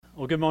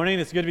Well, good morning.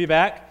 It's good to be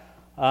back.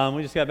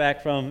 We just got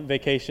back from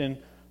vacation.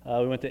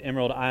 We went to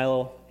Emerald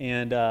Isle,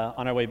 and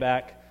on our way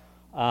back,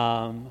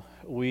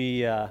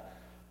 we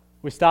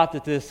stopped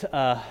at this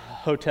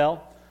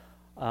hotel,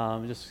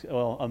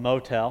 a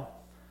motel,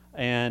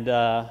 and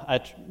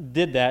I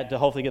did that to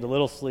hopefully get a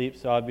little sleep,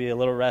 so I'd be a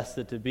little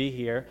rested to be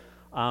here.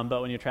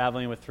 But when you're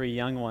traveling with three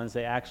young ones,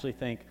 they actually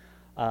think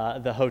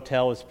the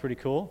hotel was pretty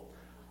cool.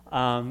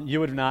 You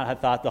would not have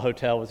thought the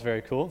hotel was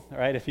very cool,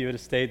 right, if you would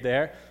have stayed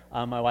there.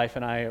 My wife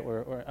and I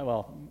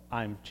well,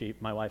 I'm cheap,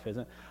 my wife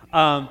isn't.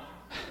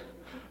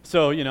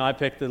 So, I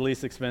picked the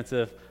least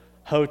expensive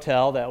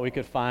hotel that we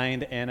could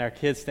find, and our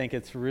kids think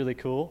it's really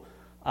cool,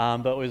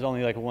 but it was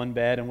only like one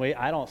bed. And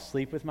I don't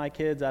sleep with my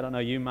kids. I don't know,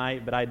 you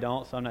might, but I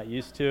don't, so I'm not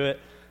used to it.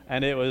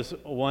 And it was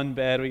one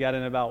bed. We got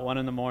in about 1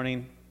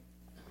 a.m,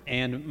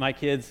 and my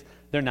kids,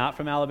 they're not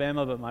from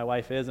Alabama, but my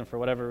wife is, and for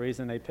whatever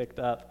reason, they picked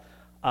up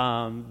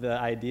the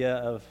idea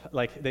of,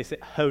 like, they say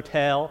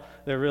hotel.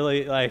 They're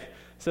really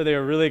so they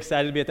were really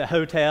excited to be at the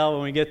hotel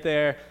when we get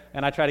there,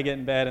 and I try to get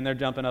in bed, and they're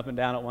jumping up and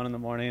down at 1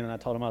 a.m, and I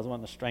told them I was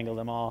wanting to strangle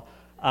them all.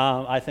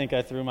 I think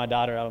I threw my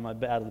daughter out of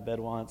the bed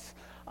once.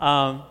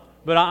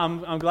 But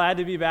I'm glad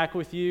to be back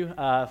with you.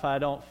 If I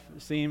don't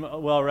seem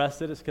well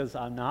rested, it's because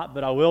I'm not,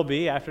 but I will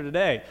be after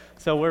today.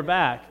 So we're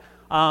back.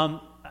 I'm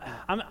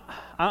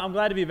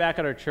glad to be back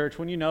at our church.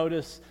 When you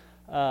notice,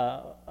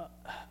 when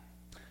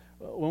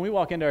we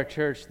walk into our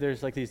church,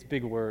 there's like these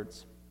big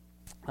words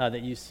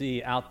that you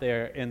see out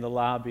there in the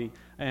lobby.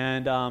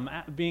 And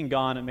being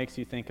gone, it makes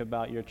you think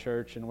about your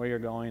church and where you're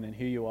going and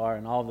who you are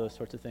and all of those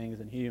sorts of things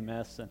and who you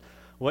miss and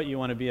what you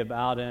want to be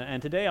about. And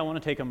today I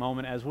want to take a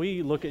moment as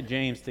we look at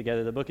James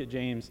together, the book of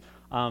James,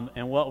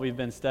 and what we've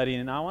been studying.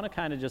 And I want to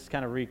kind of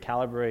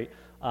recalibrate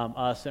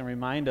us and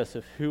remind us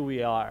of who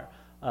we are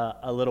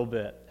a little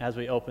bit as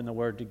we open the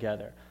Word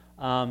together.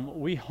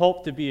 We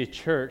hope to be a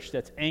church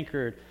that's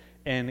anchored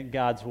in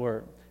God's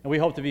Word. And we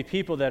hope to be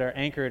people that are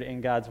anchored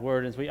in God's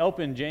Word. As we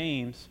open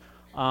James,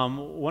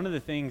 one of the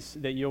things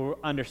that you'll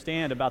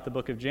understand about the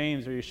book of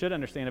James, or you should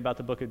understand about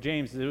the book of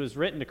James, is it was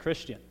written to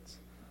Christians.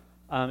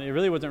 It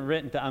really wasn't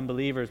written to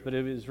unbelievers, but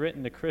it was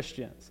written to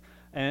Christians.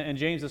 And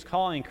James is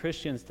calling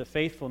Christians to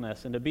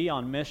faithfulness and to be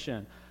on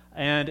mission.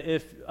 And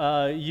if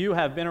you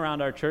have been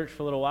around our church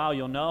for a little while,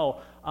 you'll know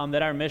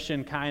that our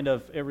mission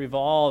it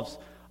revolves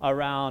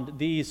around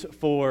these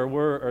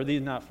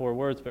not 4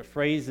 words, but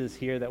phrases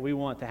here that we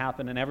want to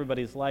happen in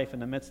everybody's life in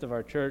the midst of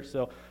our church.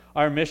 So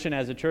our mission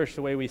as a church,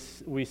 the way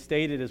we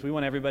stated, is we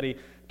want everybody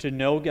to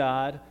know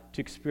God, to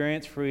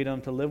experience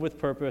freedom, to live with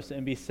purpose,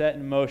 and be set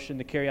in motion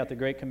to carry out the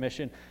Great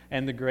Commission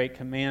and the Great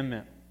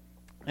Commandment.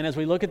 And as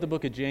we look at the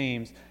book of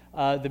James,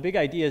 the big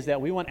idea is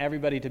that we want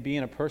everybody to be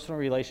in a personal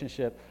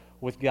relationship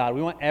with God.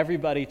 We want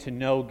everybody to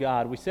know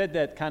God. We said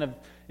that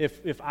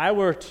if I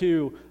were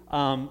to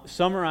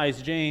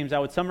summarize James, I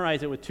would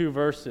summarize it with 2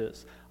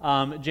 verses.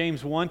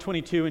 James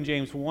 1:22 and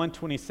James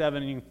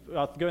 1:27.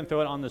 I'll go and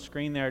throw it on the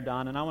screen there,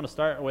 Don. And I want to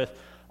start with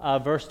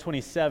verse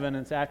 27.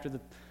 And it's after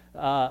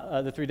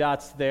the 3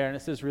 dots there. And it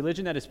says,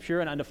 "Religion that is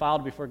pure and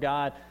undefiled before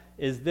God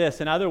is this."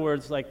 In other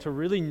words, to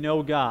really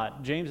know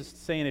God. James is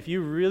saying if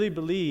you really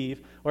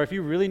believe, or if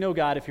you really know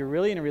God, if you're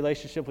really in a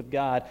relationship with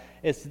God,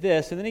 it's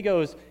this. And then he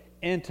goes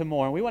into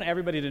more. And we want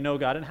everybody to know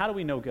God. And how do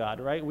we know God,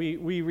 right?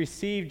 We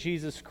receive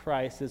Jesus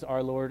Christ as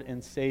our Lord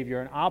and Savior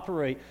and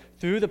operate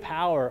through the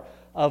power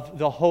of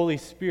the Holy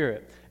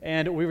Spirit.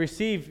 And we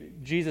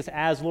receive Jesus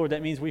as Lord.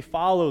 That means we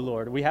follow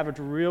Lord. We have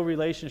a real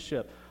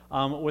relationship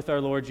with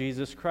our Lord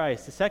Jesus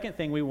Christ. The second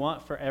thing we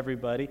want for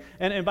everybody,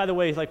 and by the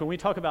way, when we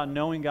talk about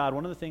knowing God,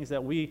 one of the things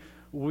that we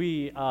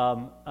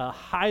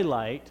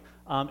highlight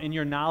in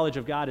your knowledge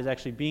of God is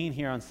actually being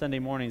here on Sunday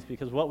mornings,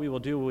 because what we will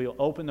do, we will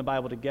open the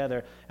Bible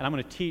together, and I'm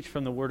going to teach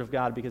from the Word of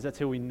God, because that's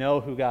how we know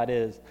who God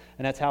is,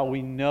 and that's how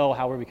we know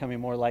how we're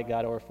becoming more like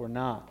God or if we're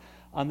not.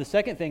 The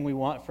second thing we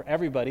want for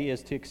everybody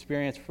is to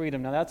experience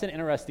freedom. Now, that's an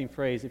interesting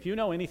phrase. If you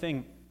know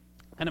anything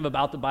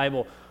about the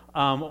Bible,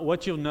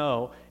 what you'll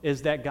know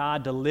is that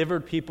God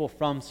delivered people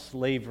from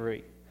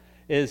slavery.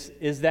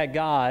 Is that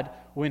God,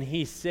 when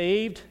He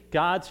saved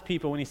God's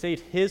people, when He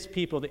saved His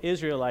people, the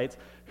Israelites,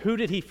 who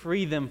did He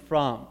free them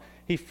from?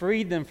 He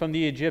freed them from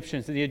the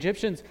Egyptians. The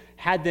Egyptians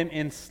had them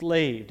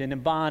enslaved and in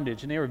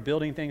bondage, and they were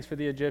building things for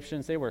the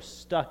Egyptians. They were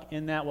stuck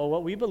in that. Well,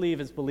 what we believe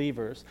as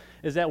believers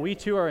is that we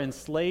too are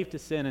enslaved to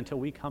sin until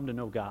we come to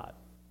know God.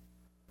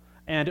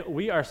 And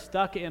we are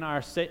stuck in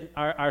our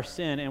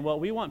sin, and what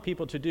we want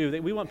people to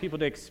do, we want people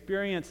to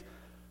experience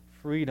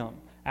freedom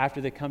after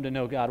they come to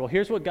know God. Well,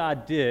 here's what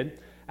God did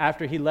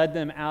after He led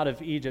them out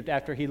of Egypt,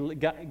 after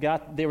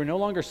they were no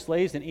longer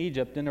slaves in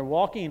Egypt, and they're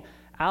walking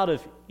out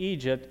of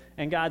Egypt,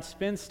 and God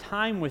spends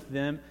time with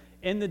them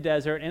in the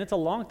desert, and it's a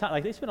long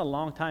time, they spend a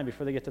long time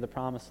before they get to the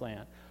promised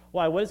land.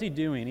 Why? What is He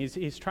doing?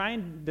 He's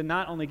trying to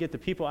not only get the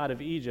people out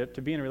of Egypt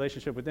to be in a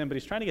relationship with them, but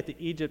He's trying to get the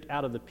Egypt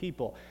out of the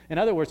people. In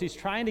other words, He's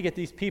trying to get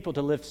these people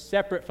to live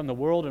separate from the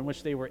world in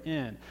which they were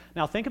in.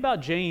 Now, think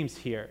about James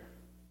here.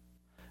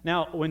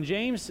 Now, when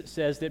James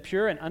says that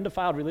pure and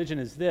undefiled religion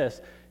is this,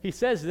 he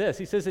says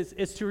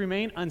it's to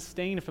remain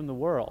unstained from the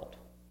world.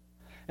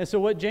 And so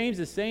what James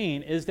is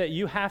saying is that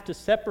you have to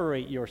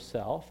separate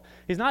yourself.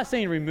 He's not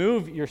saying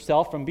remove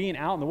yourself from being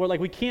out in the world. Like,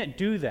 we can't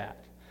do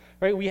that,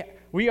 right?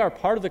 We are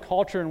part of the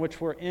culture in which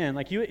we're in.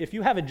 Like, if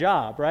you have a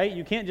job, right,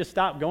 you can't just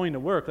stop going to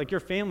work. Like, your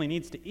family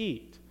needs to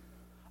eat.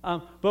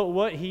 But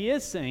what he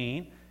is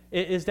saying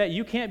is that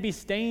you can't be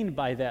stained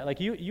by that. Like,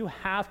 you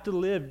have to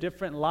live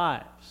different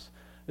lives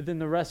than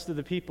the rest of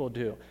the people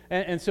do.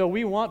 And so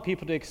we want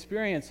people to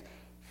experience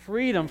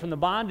freedom from the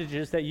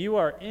bondages that you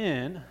are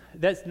in,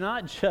 that's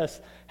not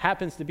just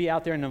happens to be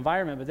out there in the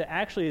environment, but that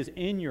actually is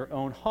in your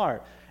own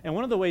heart. And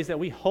one of the ways that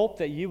we hope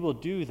that you will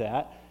do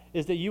that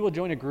is that you will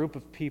join a group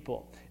of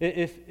people.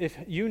 If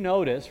you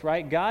notice,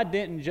 right, God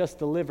didn't just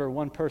deliver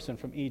one person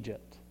from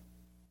Egypt.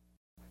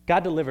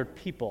 God delivered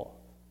people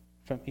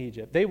from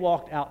Egypt. They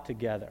walked out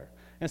together.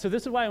 And so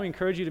this is why we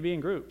encourage you to be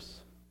in groups.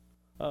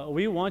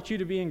 We want you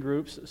to be in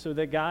groups so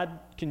that God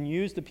can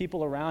use the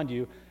people around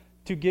you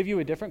to give you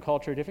a different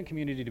culture, a different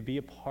community to be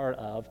a part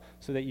of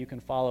so that you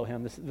can follow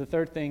him. The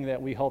third thing that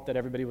we hope that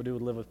everybody will do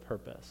is live with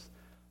purpose,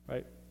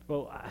 right?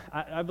 Well,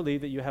 I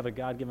believe that you have a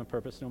God-given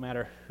purpose no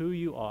matter who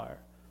you are.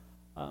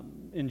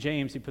 In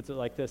James, he puts it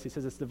like this. He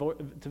says it's to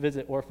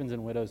visit orphans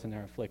and widows in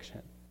their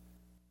affliction,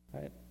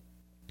 right?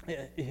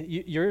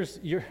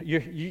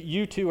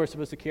 You too are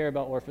supposed to care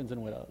about orphans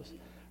and widows,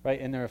 right,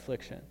 in their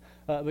affliction.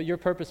 But your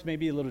purpose may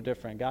be a little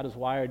different. God has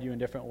wired you in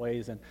different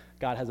ways, and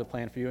God has a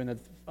plan for you. And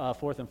the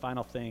fourth and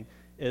final thing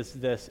is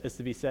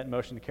to be set in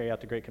motion to carry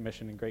out the Great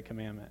Commission and Great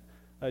Commandment.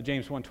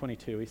 James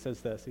 1:22, he says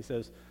this. He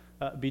says,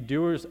 be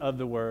doers of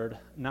the word,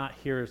 not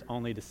hearers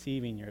only,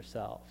 deceiving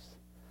yourselves.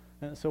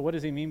 And so what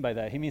does he mean by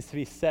that? He means to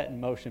be set in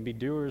motion, be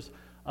doers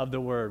of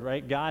the word,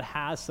 right? God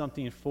has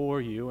something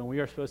for you, and we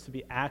are supposed to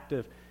be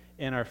active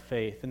in our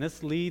faith. And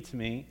this leads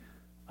me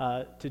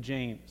to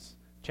James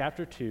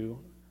chapter 2.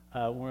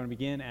 We're going to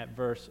begin at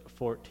verse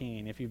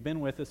 14. If you've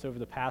been with us over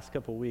the past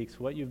couple weeks,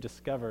 what you've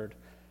discovered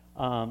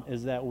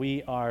is that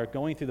we are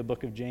going through the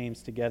book of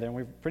James together, and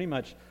we're pretty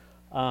much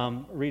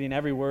reading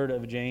every word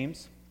of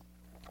James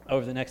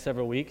over the next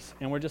several weeks,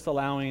 and we're just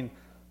allowing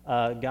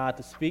God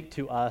to speak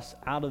to us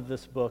out of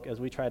this book as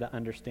we try to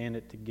understand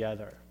it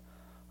together,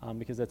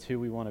 because that's who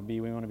we want to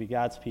be. We want to be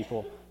God's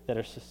people that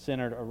are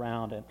centered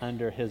around and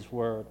under his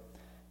word.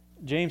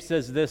 James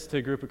says this to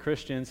a group of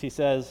Christians. He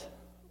says,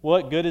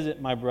 what good is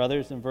it, my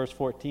brothers, in verse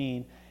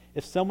 14,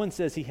 if someone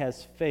says he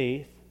has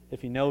faith,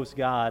 if he knows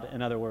God,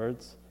 in other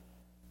words,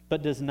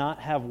 but does not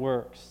have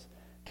works?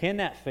 Can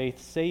that faith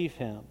save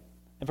him?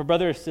 If a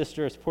brother or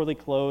sister is poorly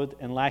clothed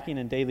and lacking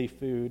in daily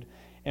food,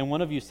 and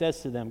one of you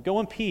says to them, go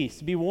in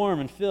peace, be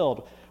warm and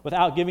filled,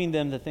 without giving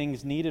them the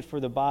things needed for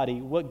the body,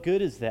 what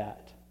good is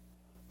that?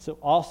 So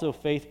also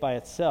faith by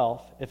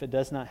itself, if it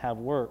does not have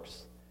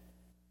works,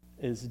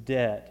 is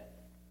dead.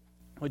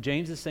 What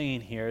James is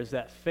saying here is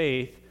that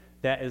faith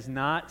that is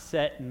not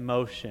set in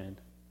motion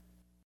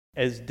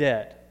is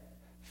dead.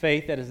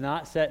 Faith that is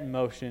not set in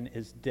motion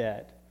is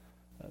dead.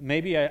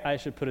 Maybe I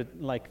should put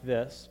it like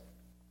this,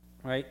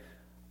 right?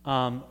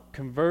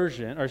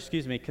 Commitment,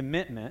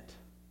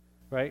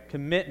 right?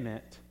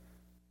 Commitment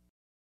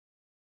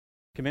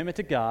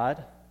to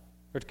God,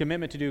 or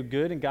commitment to do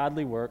good and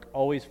godly work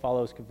always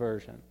follows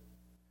conversion.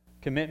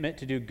 Commitment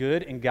to do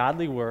good and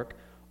godly work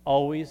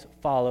always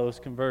follows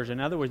conversion.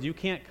 In other words, you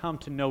can't come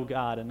to know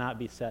God and not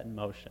be set in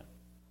motion.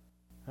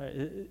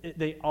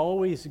 They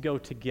always go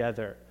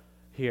together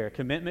here.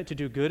 Commitment to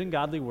do good and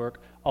godly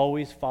work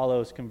always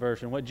follows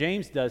conversion. What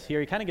James does here,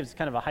 he kind of gives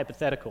kind of a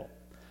hypothetical.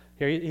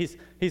 Here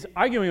he's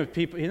arguing with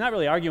people. He's not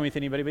really arguing with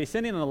anybody, but he's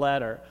sending a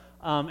letter.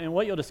 And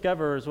what you'll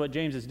discover is what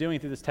James is doing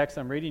through this text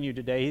I'm reading you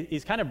today.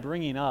 He's kind of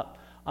bringing up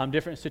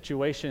different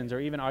situations or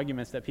even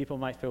arguments that people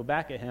might throw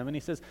back at him. And he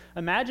says,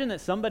 imagine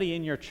that somebody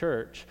in your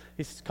church,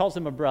 he calls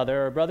him a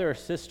brother or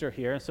sister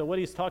here. And so what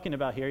he's talking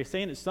about here, he's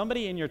saying that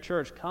somebody in your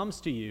church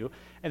comes to you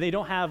and they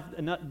don't have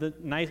they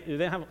don't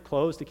have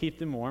clothes to keep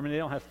them warm and they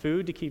don't have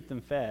food to keep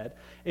them fed.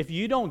 If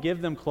you don't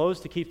give them clothes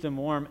to keep them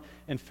warm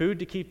and food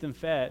to keep them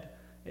fed,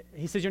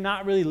 he says you're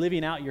not really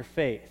living out your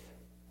faith,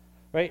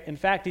 right? In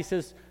fact, he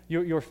says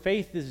your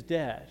faith is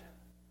dead.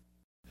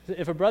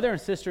 If a brother and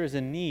sister is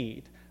in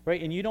need,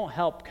 right, and you don't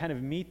help kind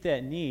of meet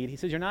that need, he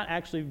says you're not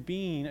actually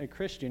being a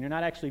Christian. You're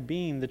not actually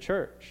being the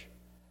church.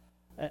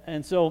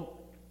 And so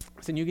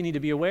you need to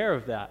be aware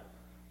of that.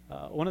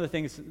 One of the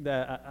things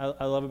that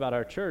I love about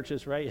our church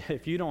is, right,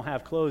 if you don't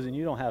have clothes and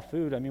you don't have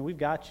food, I mean, we've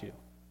got you.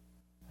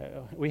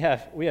 We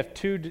have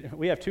two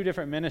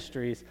different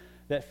ministries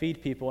that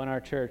feed people in our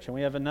church, and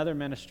we have another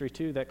ministry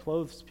too that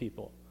clothes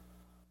people.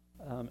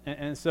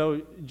 And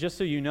so just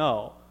so you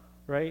know,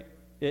 right,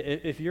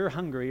 if you're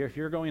hungry or if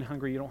you're going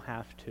hungry, you don't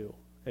have to.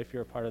 If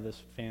you're a part of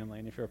this family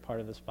and if you're a part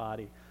of this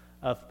body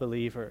of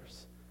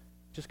believers,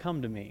 just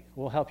come to me.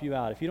 We'll help you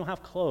out. If you don't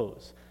have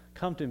clothes,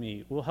 come to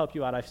me. We'll help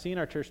you out. I've seen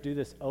our church do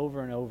this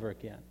over and over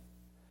again.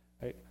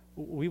 Right?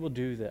 We will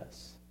do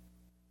this.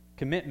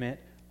 Commitment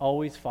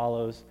always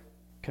follows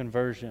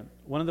conversion.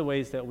 One of the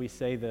ways that we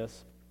say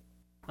this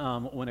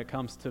when it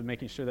comes to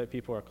making sure that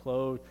people are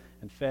clothed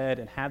and fed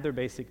and have their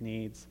basic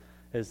needs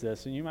is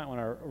this, and you might want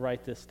to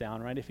write this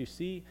down, right? If you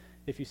see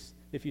if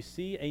you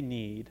see a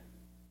need,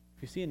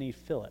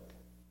 fill it.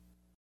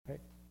 Right?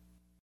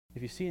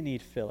 If you see a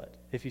need, fill it.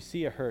 If you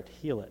see a hurt,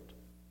 heal it.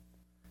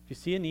 If you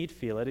see a need,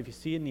 feel it. If you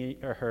see a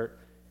need or hurt,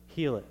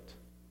 heal it.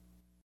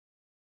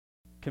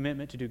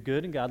 Commitment to do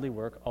good and godly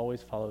work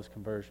always follows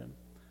conversion.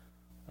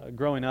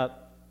 Growing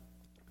up,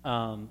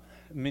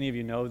 many of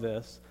you know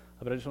this,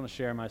 but I just want to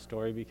share my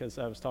story because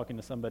I was talking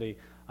to somebody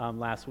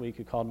last week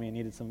who called me and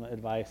needed some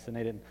advice, and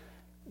they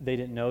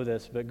didn't know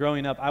this. But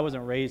growing up, I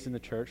wasn't raised in the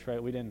church,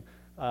 right? We didn't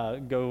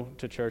go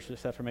to church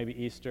except for maybe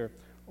Easter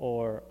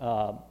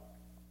or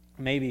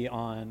maybe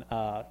on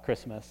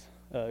Christmas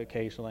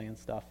occasionally and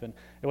stuff. And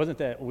it wasn't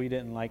that we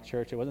didn't like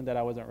church. It wasn't that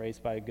I wasn't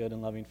raised by a good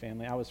and loving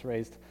family. I was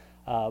raised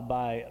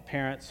by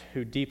parents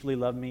who deeply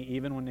loved me,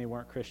 even when they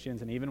weren't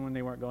Christians and even when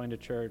they weren't going to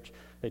church.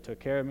 They took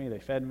care of me, they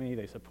fed me,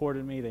 they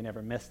supported me, they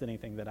never missed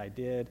anything that I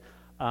did.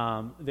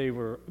 They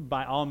were,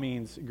 by all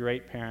means,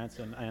 great parents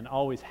and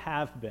always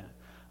have been.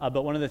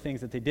 But one of the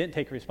things that they didn't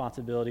take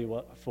responsibility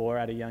for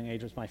at a young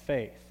age was my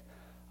faith.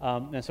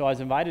 And so I was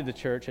invited to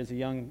church as a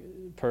young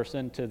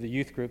person to the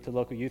youth group, the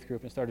local youth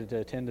group, and started to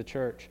attend the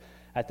church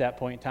at that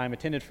point in time.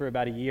 Attended for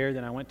about a year,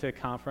 then I went to a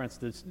conference.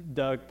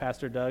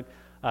 Pastor Doug,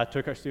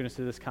 took our students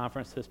to this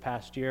conference this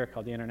past year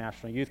called the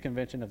International Youth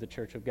Convention of the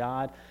Church of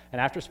God. And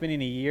after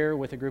spending a year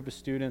with a group of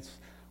students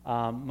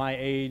my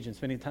age and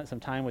spending some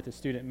time with the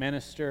student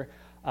minister,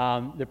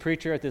 the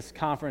preacher at this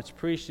conference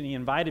preached, and he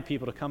invited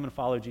people to come and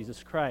follow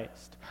Jesus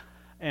Christ.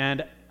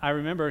 And I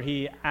remember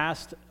he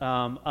asked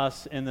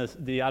us in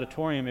the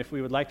auditorium if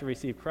we would like to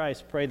receive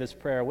Christ, pray this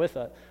prayer with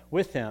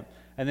him.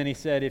 And then he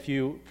said, if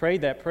you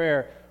prayed that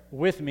prayer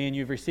with me and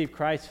you've received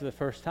Christ for the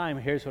first time,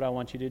 here's what I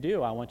want you to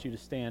do. I want you to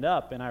stand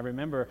up. And I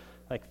remember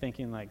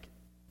thinking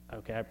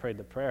okay, I prayed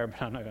the prayer,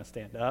 but I'm not going to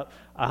stand up.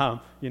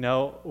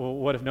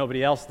 What if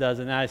nobody else does?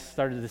 And then I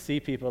started to see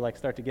people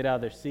start to get out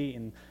of their seat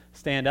and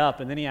stand up.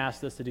 And then he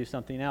asked us to do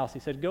something else. He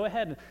said, go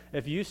ahead.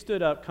 If you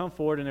stood up, come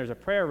forward, and there's a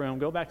prayer room,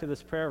 go back to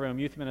this prayer room.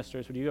 Youth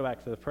ministers, would you go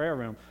back to the prayer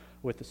room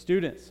with the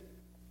students?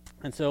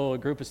 And so a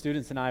group of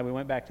students and I, we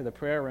went back to the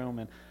prayer room,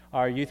 and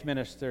our youth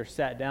minister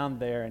sat down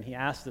there, and he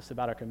asked us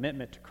about our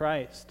commitment to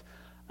Christ.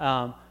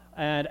 And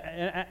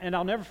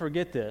I'll never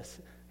forget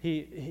this.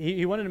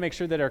 He wanted to make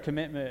sure that our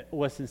commitment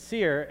was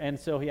sincere, and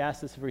so he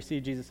asked us to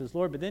receive Jesus as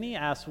Lord. But then he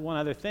asked one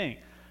other thing.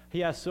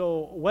 He asked,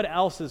 so what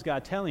else is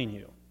God telling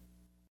you?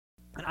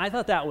 And I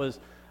thought that was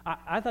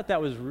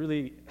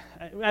really,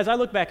 as I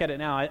look back at it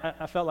now,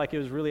 I felt like it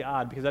was really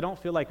odd, because I don't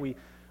feel like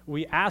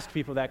we ask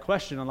people that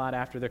question a lot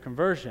after their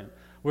conversion.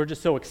 We're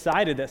just so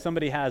excited that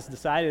somebody has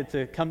decided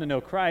to come to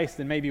know Christ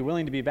and may be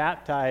willing to be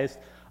baptized.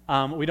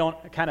 We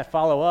don't kind of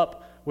follow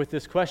up with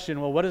this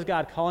question, well, what is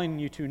God calling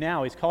you to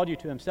now? He's called you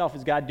to himself.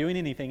 Is God doing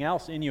anything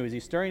else in you? Is he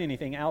stirring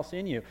anything else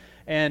in you?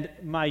 And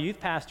my youth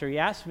pastor, he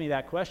asked me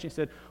that question. He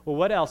said, well,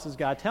 what else is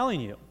God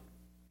telling you?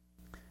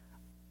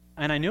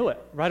 And I knew it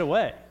right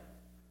away.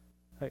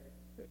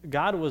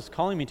 God was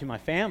calling me to my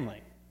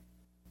family.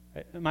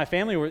 My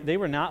family, they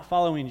were not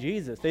following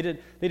Jesus. They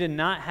did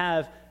not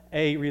have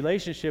a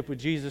relationship with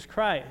Jesus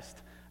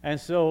Christ. And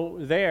so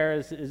there,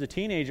 as a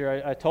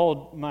teenager, I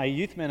told my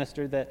youth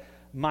minister that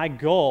my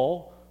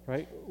goal,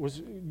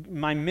 was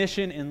my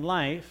mission in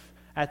life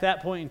at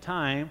that point in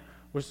time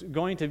was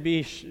going to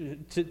be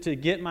to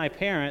get my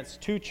parents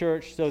to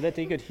church so that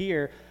they could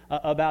hear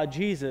about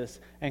Jesus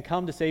and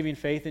come to saving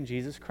faith in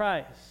Jesus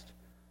Christ.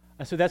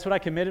 And so that's what I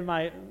committed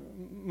my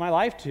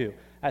life to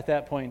at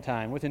that point in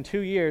time. Within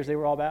 2 years, they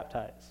were all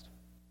baptized.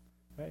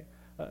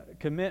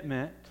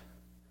 Commitment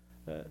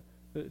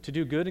to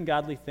do good and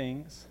godly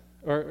things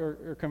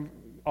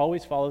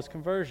always follows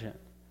conversion.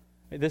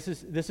 This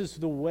is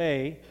the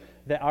way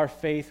that our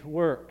faith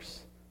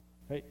works.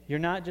 You're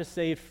not just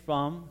saved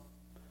from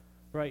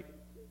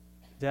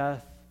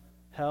death,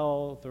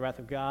 hell, the wrath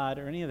of God,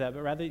 or any of that,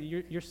 but rather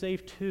you're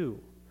saved to,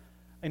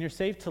 and you're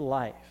saved to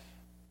life.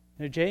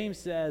 James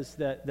says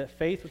that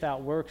faith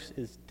without works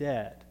is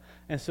dead.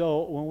 And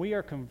so when we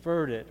are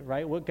converted,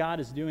 what God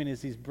is doing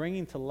is he's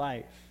bringing to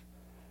life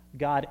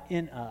God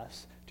in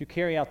us to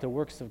carry out the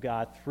works of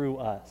God through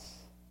us.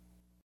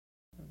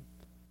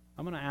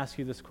 I'm going to ask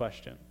you this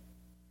question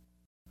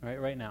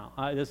right now.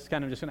 This is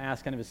kind of just going to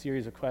ask kind of a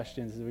series of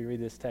questions as we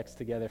read this text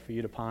together for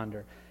you to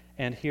ponder.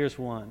 And here's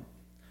one.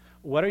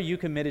 What are you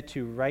committed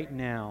to right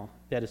now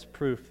that is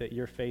proof that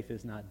your faith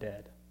is not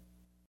dead?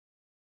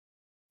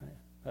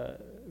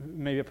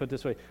 Maybe I'll put it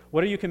this way.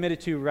 What are you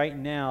committed to right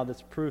now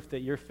that's proof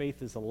that your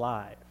faith is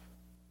alive?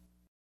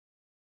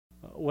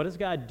 What is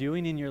God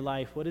doing in your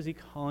life? What is he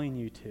calling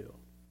you to?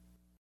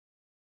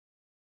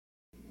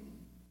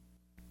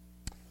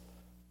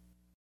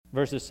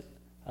 Verses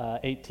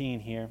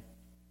 18 here.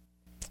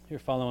 You're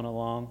following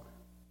along.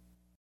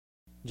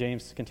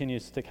 James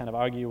continues to kind of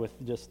argue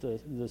with just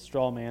the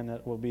straw man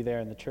that will be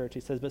there in the church.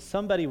 He says, but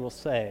somebody will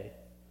say,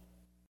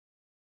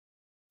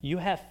 you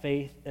have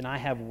faith and I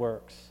have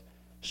works.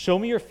 Show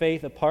me your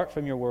faith apart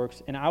from your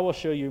works, and I will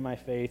show you my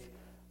faith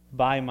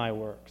by my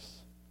works.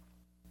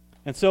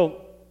 And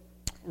so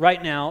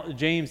right now,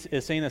 James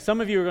is saying that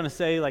some of you are going to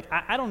say, like,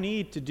 I don't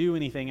need to do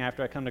anything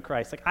after I come to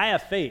Christ. Like, I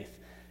have faith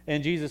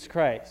in Jesus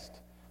Christ.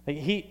 Like,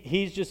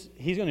 he's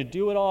going to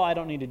do it all. I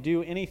don't need to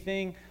do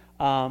anything.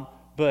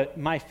 But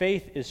my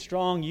faith is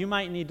strong. You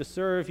might need to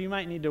serve. You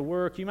might need to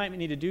work. You might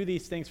need to do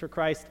these things for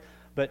Christ,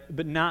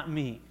 but not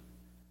me.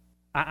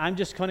 I'm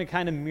just going to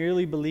kind of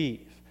merely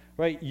believe,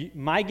 right?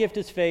 My gift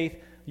is faith.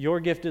 Your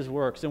gift is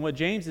works. And what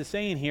James is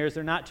saying here is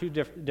they're not two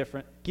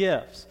different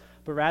gifts,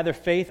 but rather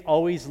faith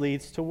always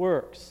leads to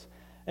works.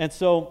 And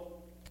so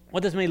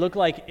what this may look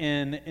like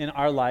in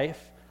our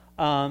life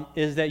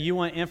is that you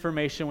want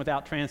information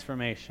without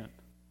transformation.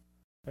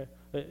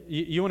 Right?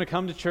 You want to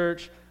come to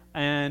church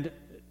and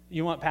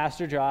you want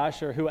Pastor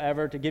Josh or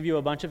whoever to give you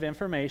a bunch of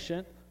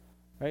information,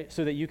 right,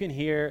 so that you can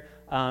hear.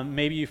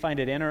 Maybe you find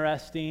it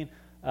interesting.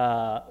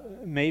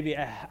 Maybe,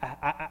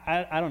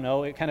 I don't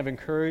know, it kind of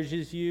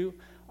encourages you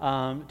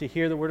to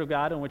hear the Word of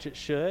God, in which it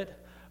should.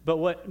 But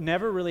what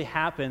never really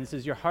happens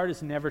is your heart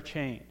is never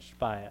changed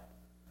by it.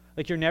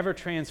 Like, you're never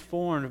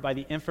transformed by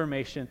the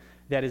information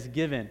that is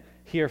given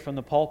here from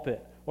the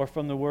pulpit or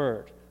from the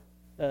Word.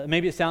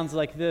 Maybe it sounds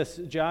like this: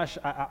 Josh,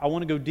 I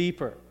want to go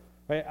deeper.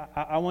 Right?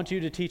 I want you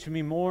to teach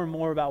me more and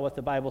more about what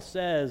the Bible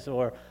says,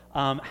 or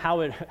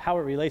how it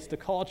relates to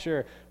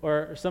culture,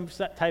 or some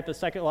type of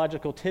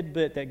psychological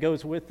tidbit that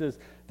goes with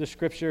the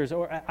scriptures.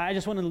 Or I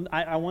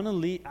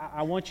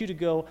want you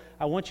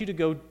to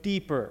go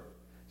deeper.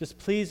 Just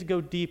please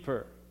go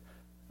deeper.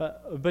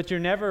 But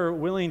you're never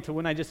willing to,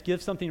 when I just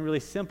give something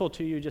really simple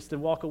to you, just to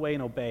walk away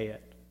and obey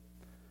it.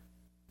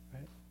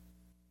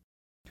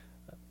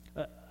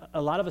 Right?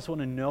 A lot of us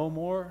want to know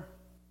more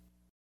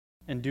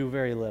and do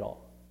very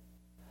little.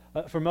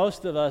 For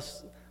most of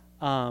us,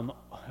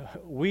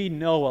 we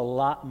know a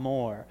lot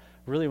more,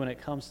 really, when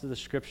it comes to the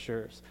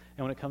Scriptures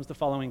and when it comes to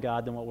following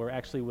God than what we're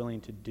actually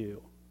willing to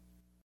do.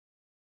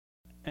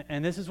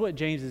 And this is what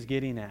James is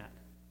getting at,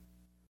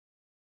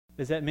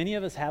 is that many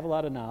of us have a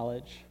lot of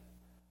knowledge,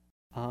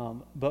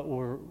 but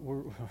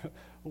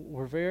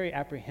we're very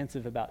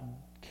apprehensive about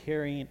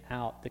carrying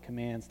out the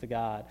commands to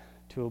God,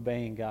 to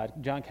obeying God.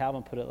 John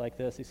Calvin put it like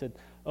this. He said,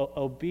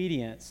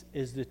 obedience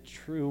is the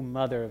true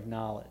mother of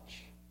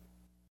knowledge.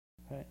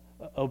 Right?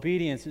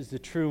 Obedience is the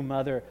true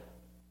mother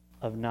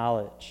of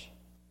knowledge,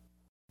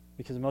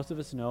 because most of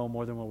us know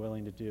more than we're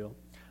willing to do.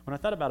 When I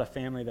thought about a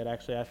family that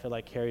actually I feel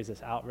like carries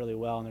this out really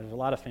well, and there's a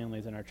lot of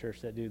families in our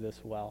church that do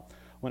this well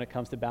when it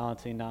comes to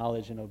balancing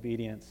knowledge and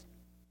obedience,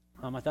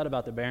 I thought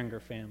about the Berenger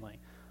family.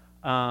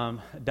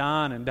 Don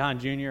and Don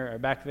Jr. are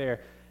back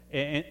there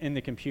in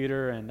the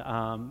computer,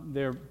 and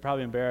they're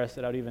probably embarrassed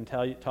that I would even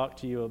talk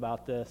to you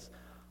about this.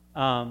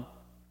 But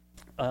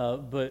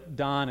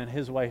Don and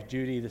his wife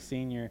Judy, the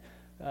senior,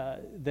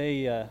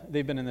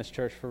 they've been in this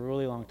church for a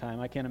really long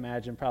time. I can't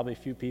imagine probably a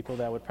few people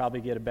that would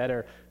probably get a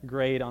better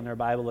grade on their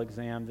Bible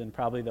exam than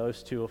probably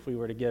those two if we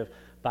were to give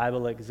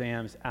Bible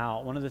exams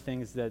out. One of the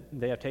things that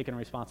they have taken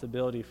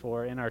responsibility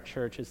for in our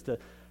church is to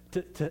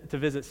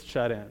visit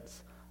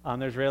shut-ins.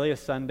 There's rarely a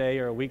Sunday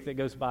or a week that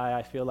goes by,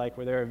 I feel like,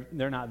 where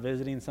they're not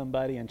visiting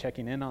somebody and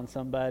checking in on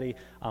somebody,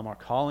 or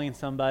calling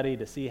somebody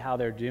to see how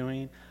they're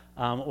doing.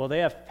 Well, they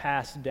have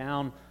passed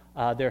down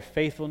their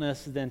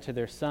faithfulness then to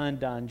their son,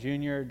 Don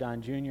Jr.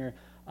 Don Jr.,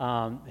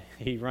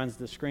 he runs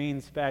the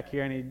screens back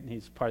here, and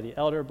he's part of the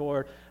elder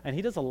board, and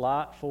he does a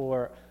lot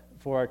for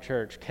our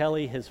church.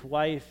 Kelly, his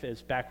wife,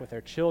 is back with her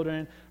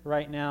children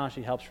right now.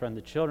 She helps run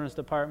the children's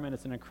department.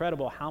 It's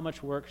incredible how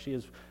much work she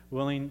is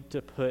willing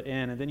to put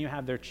in. And then you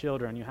have their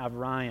children. You have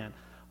Ryan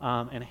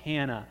and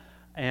Hannah.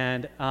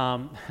 And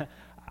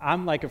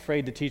I'm like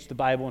afraid to teach the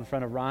Bible in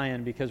front of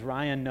Ryan, because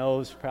Ryan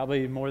knows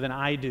probably more than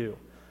I do.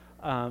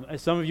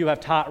 Some of you have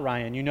taught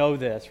Ryan. You know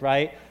this,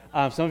 right?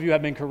 Some of you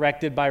have been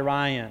corrected by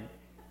Ryan.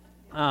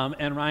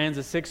 And Ryan's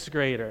a 6th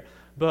grader.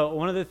 But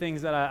one of the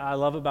things that I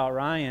love about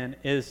Ryan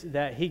is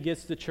that he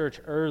gets to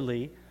church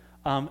early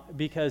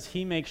because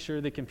he makes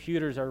sure the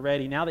computers are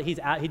ready. Now that he's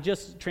out, he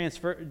just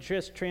transferred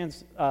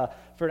out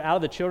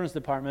of the children's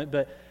department,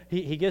 but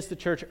he gets to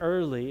church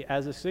early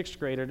as a 6th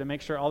grader to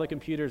make sure all the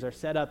computers are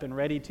set up and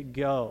ready to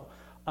go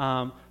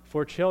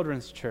for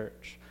children's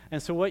church.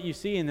 And so what you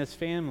see in this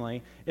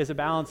family is a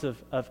balance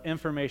of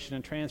information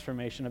and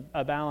transformation,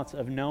 a balance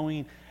of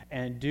knowing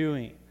and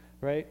doing,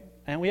 right?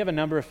 And we have a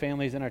number of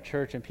families in our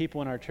church and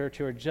people in our church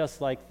who are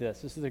just like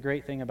this. This is the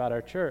great thing about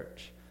our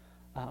church.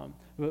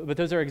 But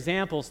those are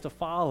examples to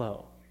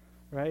follow,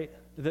 right?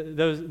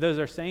 Those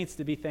are saints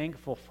to be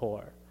thankful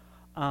for.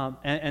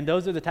 And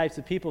those are the types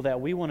of people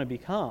that we want to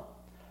become.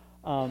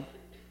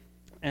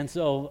 And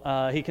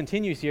so he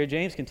continues here,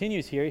 James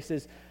continues here, he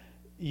says,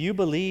 you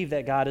believe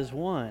that God is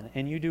one,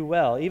 and you do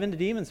well. Even the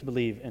demons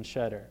believe and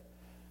shudder.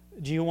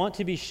 Do you want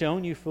to be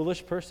shown, you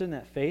foolish person,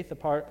 that faith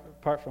apart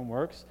from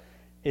works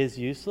is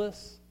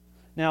useless?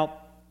 Now,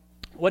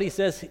 what he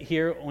says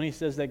here when he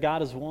says that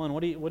God is one,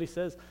 what he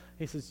says,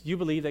 he says, you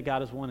believe that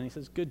God is one, and he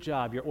says, good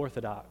job, you're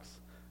orthodox.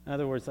 In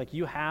other words, like,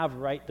 you have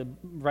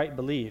right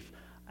belief.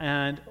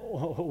 And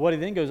what he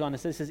then goes on to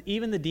say, he says,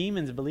 even the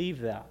demons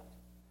believe that.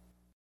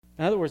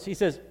 In other words, he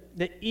says,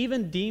 that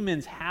even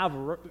demons have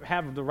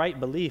the right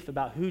belief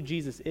about who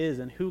Jesus is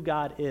and who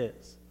God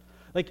is.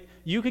 Like,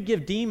 you could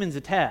give demons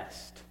a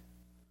test,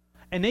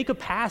 and they could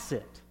pass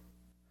it.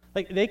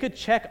 Like, they could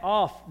check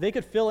off, they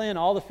could fill in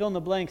all the fill in the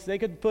blanks, they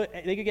could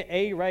get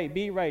A right,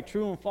 B right,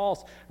 true and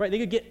false, right? They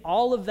could get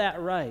all of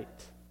that right.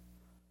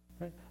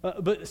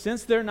 But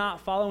since they're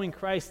not following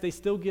Christ, they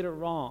still get it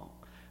wrong.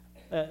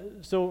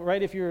 So,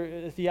 right, if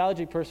you're a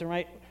theology person,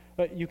 right,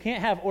 you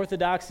can't have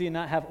orthodoxy and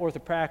not have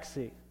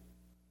orthopraxy.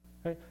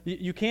 Right?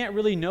 You can't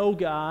really know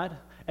God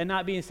and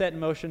not being set in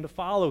motion to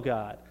follow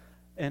God,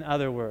 in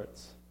other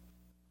words.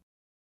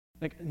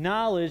 Like,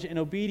 knowledge and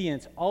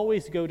obedience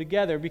always go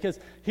together, because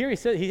here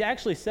he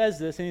actually says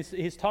this, and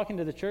he's talking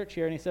to the church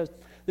here, and he says,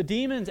 the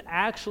demons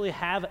actually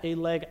have a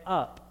leg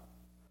up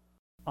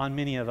on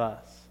many of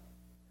us.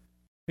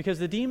 Because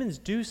the demons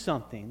do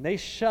something. They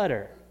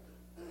shudder.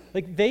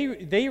 Like,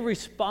 they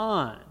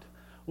respond.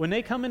 When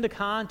they come into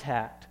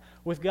contact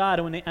with God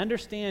and when they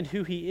understand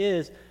who He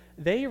is,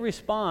 they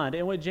respond.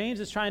 And what James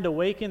is trying to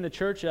waken the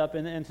church up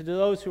and to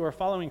those who are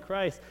following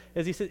Christ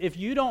is he says, if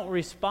you don't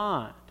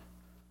respond,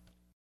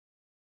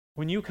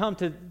 when you come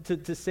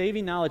to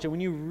saving knowledge and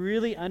when you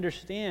really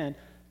understand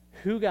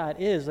who God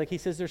is, like he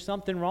says, there's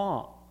something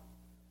wrong.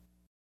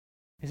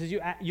 He says,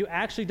 you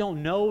actually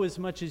don't know as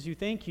much as you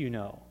think you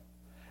know.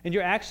 And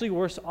you're actually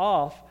worse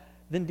off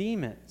than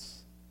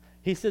demons.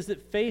 He says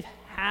that faith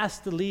has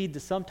to lead to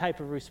some type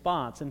of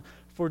response. And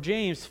for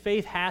James,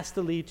 faith has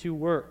to lead to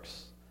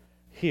works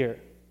here.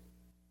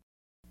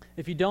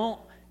 If you don't,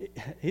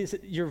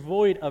 you're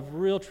void of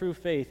real true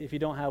faith if you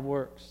don't have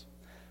works.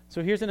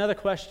 So here's another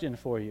question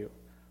for you.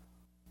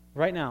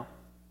 Right now,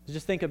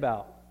 just think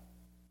about,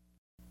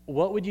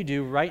 what would you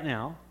do right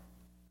now?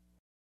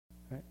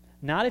 Right?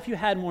 Not if you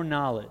had more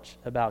knowledge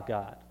about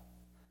God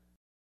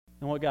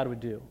and what God would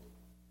do.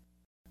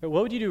 But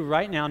what would you do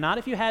right now? Not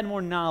if you had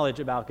more knowledge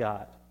about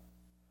God,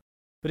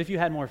 but if you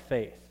had more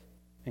faith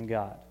in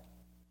God.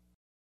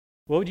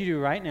 What would you do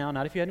right now?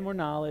 Not if you had more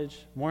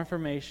knowledge, more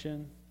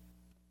information,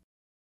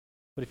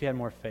 but if you had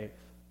more faith.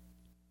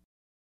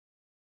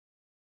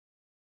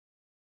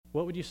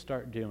 What would you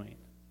start doing?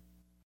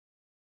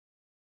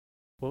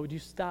 What would you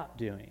stop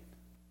doing?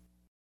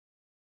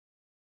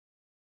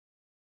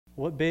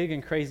 What big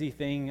and crazy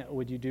thing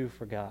would you do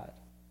for God?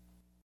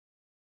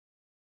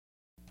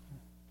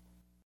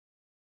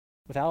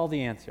 Without all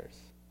the answers,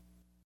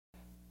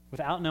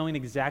 without knowing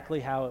exactly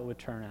how it would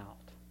turn out,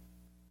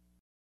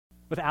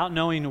 without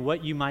knowing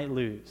what you might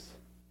lose,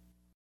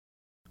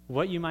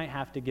 what you might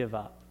have to give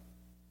up,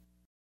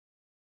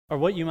 or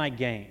what you might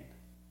gain,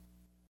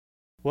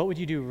 what would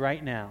you do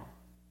right now?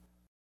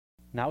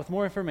 Not with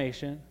more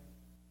information,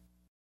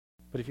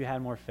 but if you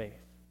had more faith.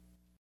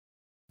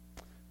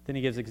 Then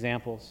he gives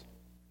examples.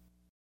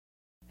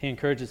 He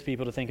encourages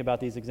people to think about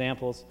these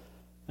examples.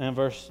 And in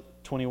verse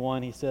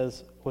 21, he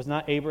says, was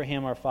not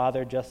Abraham our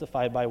father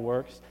justified by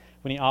works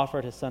when he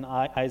offered his son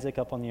Isaac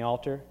up on the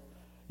altar?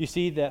 You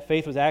see that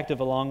faith was active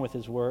along with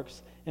his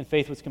works, and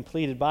faith was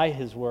completed by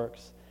his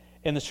works.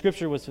 And the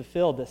scripture was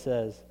fulfilled that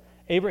says,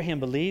 Abraham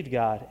believed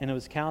God, and it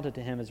was counted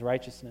to him as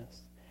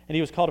righteousness. And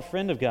he was called a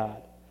friend of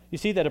God. You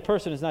see that a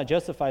person is not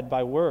justified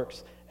by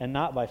works and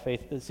not by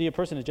faith. See, a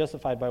person is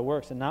justified by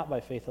works and not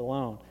by faith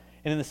alone.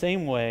 And in the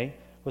same way,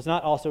 was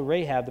not also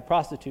Rahab the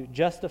prostitute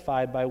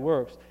justified by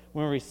works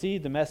when we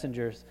received the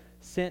messengers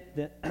sent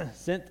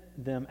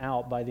them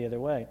out by the other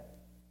way?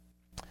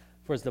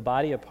 For as the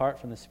body apart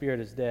from the spirit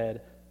is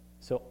dead,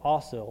 so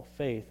also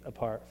faith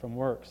apart from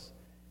works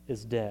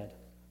is dead.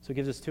 So it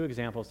gives us two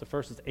examples. The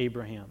first is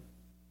Abraham.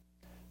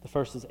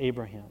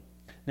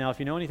 Now, if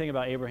you know anything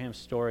about Abraham's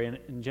story,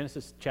 in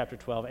Genesis chapter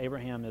 12,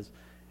 Abraham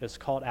is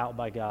called out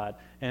by God.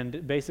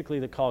 And basically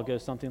the call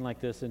goes something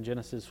like this in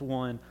Genesis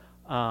 1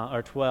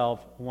 or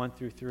 12, 1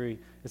 through 3.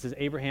 It says,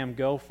 Abraham,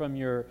 go from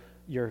your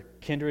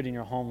kindred and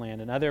your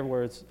homeland. In other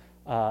words,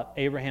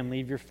 Abraham,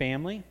 leave your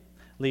family,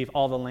 leave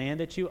all the land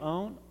that you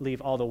own,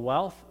 leave all the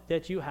wealth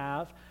that you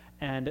have,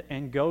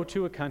 and go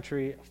to a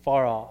country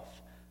far off.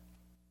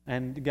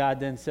 And God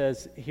then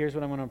says, here's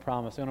what I'm going to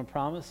promise. I'm going to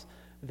promise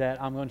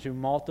that I'm going to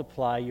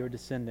multiply your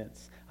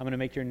descendants. I'm going to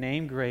make your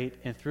name great,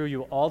 and through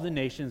you all the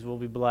nations will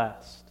be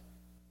blessed.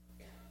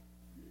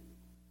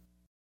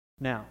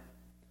 Now,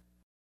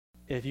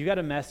 if you got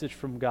a message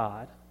from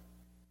God,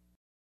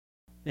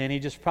 and He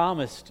just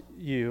promised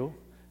you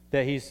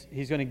that He's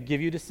going to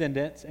give you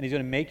descendants, and He's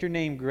going to make your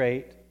name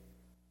great,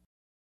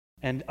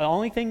 and the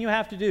only thing you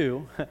have to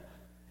do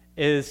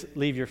is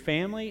leave your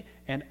family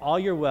and all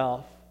your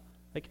wealth,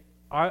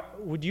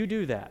 would you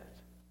do that?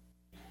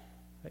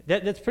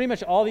 That's pretty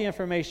much all the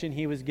information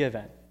he was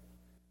given.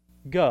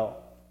 Go.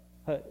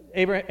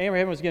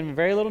 Abraham was given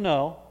very little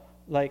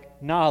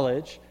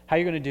knowledge, how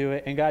you're going to do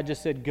it, and God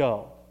just said,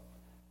 go.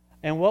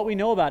 And what we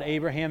know about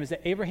Abraham is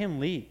that Abraham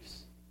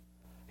leaves.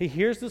 He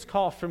hears this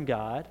call from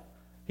God,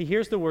 he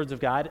hears the words of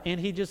God, and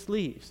he just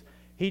leaves.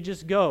 He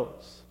just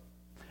goes.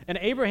 And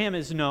Abraham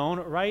is known,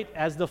 right,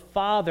 as the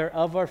father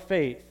of our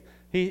faith.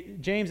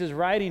 James is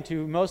writing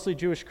to mostly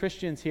Jewish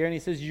Christians here, and he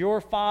says, your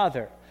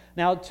father.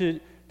 Now, to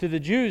To the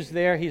Jews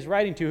there he's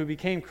writing to who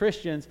became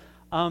Christians,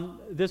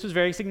 this was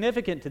very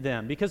significant to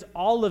them because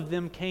all of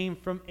them came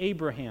from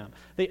Abraham.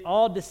 They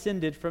all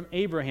descended from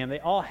Abraham. They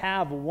all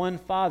have one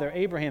father,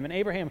 Abraham. And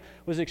Abraham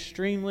was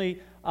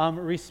extremely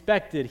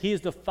respected. He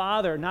is the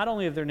father not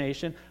only of their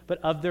nation, but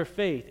of their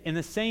faith. In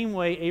the same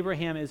way,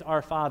 Abraham is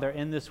our father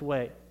in this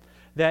way,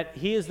 that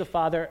he is the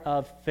father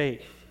of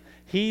faith.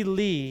 He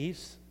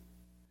leaves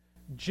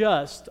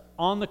just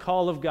on the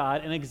call of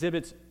God and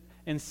exhibits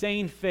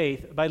insane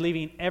faith by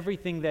leaving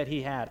everything that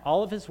he had,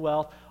 all of his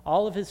wealth,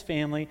 all of his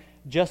family,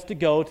 just to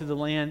go to the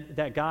land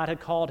that God had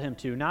called him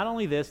to. Not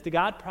only this,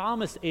 God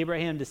promised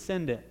Abraham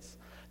descendants.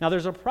 Now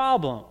there's a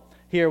problem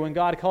here when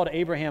God called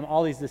Abraham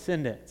all these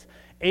descendants.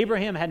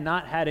 Abraham had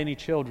not had any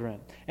children,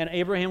 and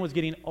Abraham was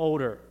getting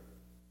older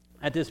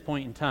at this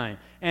point in time,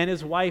 and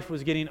his wife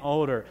was getting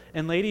older.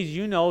 And ladies,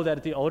 you know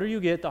that the older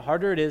you get, the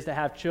harder it is to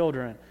have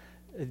children.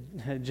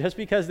 Just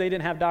because they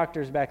didn't have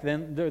doctors back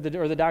then, or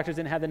the doctors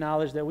didn't have the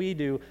knowledge that we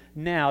do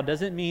now,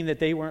 doesn't mean that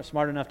they weren't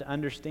smart enough to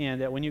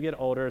understand that when you get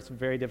older, it's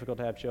very difficult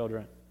to have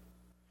children.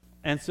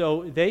 And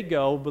so they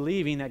go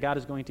believing that God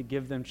is going to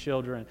give them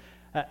children,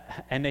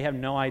 and they have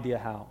no idea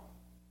how.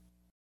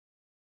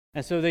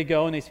 And so they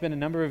go and they spend a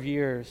number of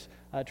years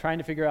trying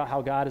to figure out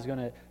how God is going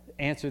to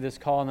answer this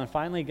call. And then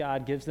finally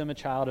God gives them a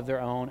child of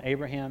their own,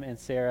 Abraham and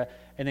Sarah,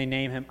 and they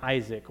name him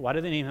Isaac. Why do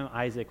they name him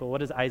Isaac? Well, what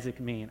does Isaac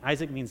mean?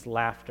 Isaac means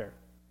laughter.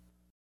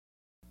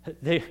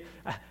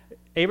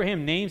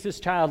 Abraham names this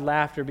child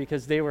Laughter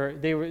because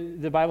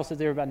the Bible says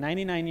they were about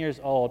 99 years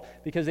old,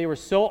 because they were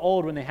so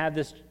old when they had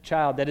this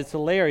child that it's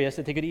hilarious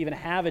that they could even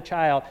have a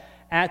child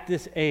at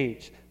this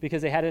age,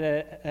 because they had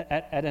it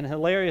at an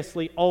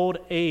hilariously old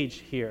age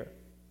here.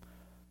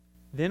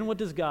 Then what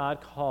does God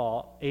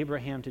call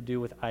Abraham to do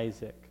with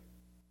Isaac?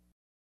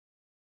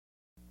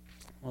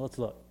 Well, let's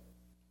look.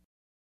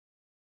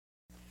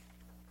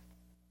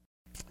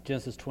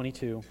 Genesis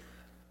 22,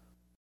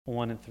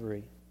 1 and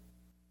 3.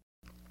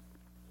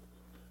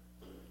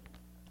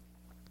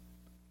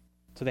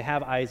 So they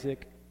have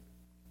Isaac.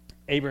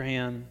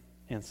 Abraham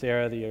and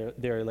Sarah,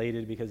 they're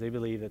elated because they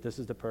believe that this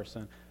is the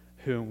person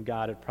whom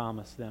God had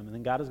promised them. And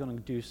then God is going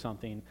to do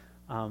something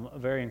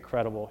very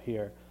incredible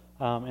here,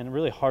 and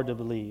really hard to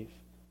believe.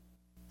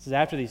 It says,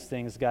 after these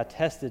things, God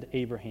tested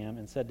Abraham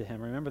and said to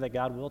him, remember that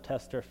God will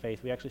test our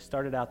faith. We actually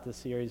started out this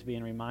series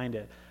being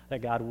reminded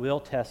that God will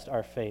test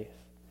our faith.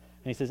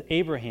 And he says,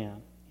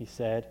 Abraham, he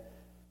said,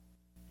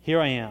 here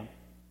I am,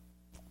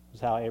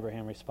 was how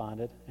Abraham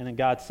responded. And then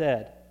God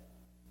said,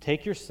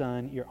 take your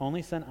son, your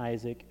only son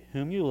Isaac,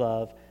 whom you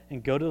love,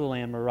 and go to the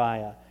land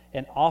Moriah,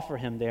 and offer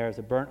him there as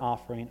a burnt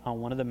offering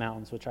on one of the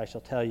mountains which I shall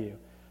tell you.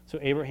 So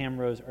Abraham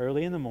rose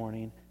early in the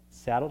morning,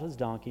 saddled his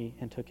donkey,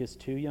 and took his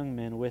 2 young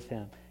men with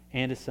him,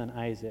 and his son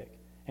Isaac.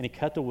 And he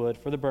cut the wood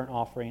for the burnt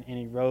offering, and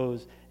he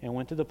rose and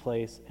went to the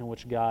place in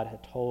which God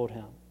had told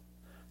him.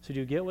 So do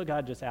you get what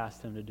God just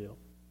asked him to do?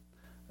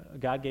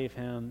 God gave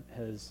him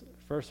his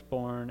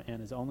firstborn and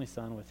his only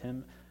son with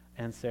him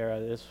and Sarah.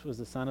 This was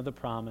the son of the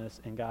promise,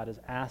 and God has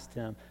asked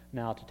him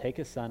now to take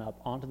his son up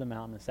onto the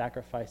mountain and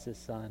sacrifice his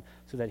son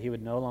so that he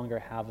would no longer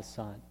have a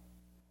son.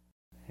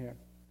 Here.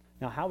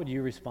 Now, how would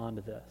you respond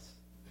to this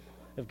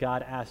if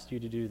God asked you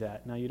to do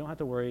that? Now, you don't have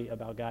to worry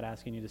about God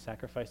asking you to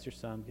sacrifice your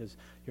son, because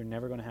you're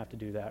never going to have to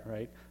do that,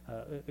 right?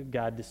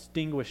 God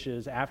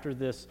distinguishes after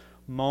this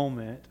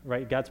moment,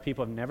 right? God's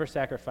people have never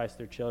sacrificed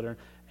their children,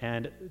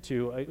 and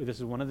this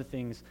is one of the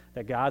things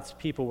that God's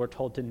people were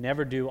told to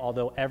never do,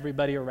 although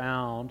everybody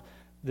around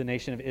the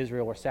nation of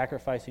Israel were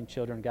sacrificing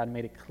children. God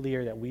made it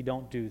clear that we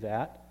don't do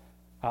that.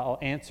 I'll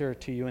answer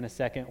to you in a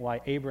second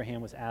why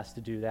Abraham was asked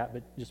to do that,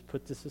 but just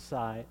put this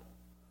aside.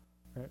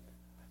 Right?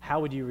 How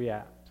would you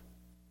react?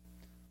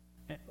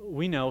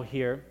 We know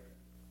here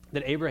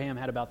that Abraham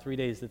had about 3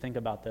 days to think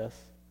about this.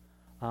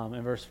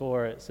 In verse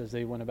 4, it says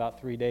they went about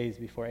 3 days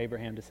before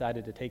Abraham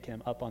decided to take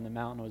him up on the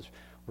mountain, was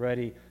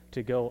ready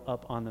to go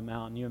up on the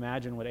mountain. You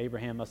imagine what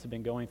Abraham must have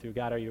been going through.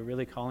 God, are you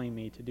really calling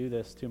me to do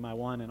this to my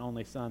one and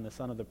only son, the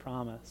son of the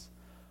promise?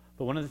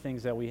 But one of the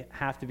things that we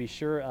have to be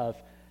sure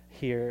of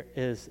here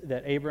is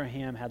that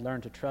Abraham had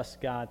learned to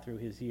trust God through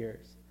his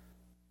years.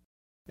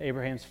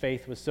 Abraham's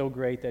faith was so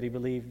great that he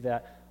believed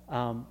that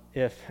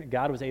if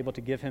God was able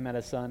to give him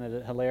a son at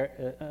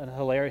a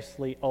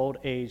hilariously old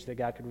age, that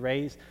God could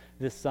raise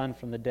this son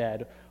from the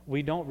dead.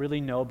 We don't really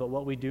know, but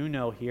what we do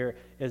know here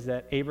is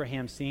that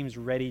Abraham seems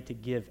ready to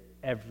give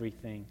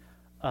everything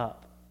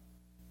up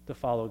to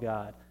follow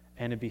God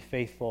and to be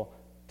faithful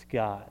to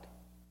God.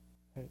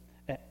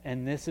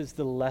 And this is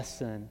the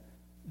lesson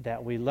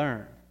that we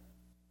learn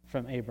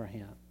from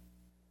Abraham.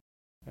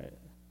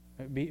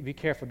 Be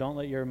careful. Don't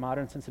let your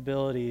modern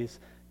sensibilities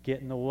get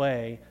in the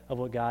way of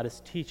what God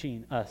is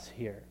teaching us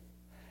here.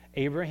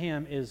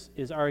 Abraham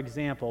is our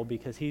example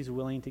because he's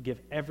willing to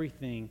give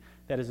everything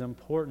that is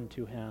important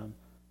to him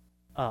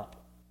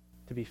up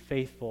to be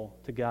faithful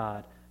to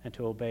God and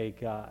to obey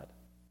God.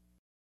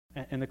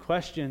 And the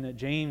question that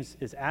James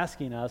is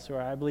asking us,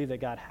 or I believe that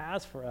God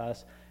has for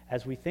us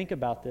as we think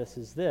about this,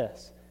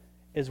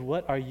 is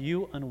what are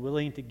you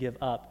unwilling to give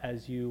up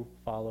as you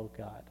follow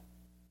God?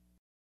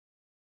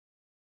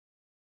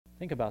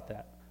 Think about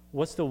that.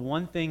 What's the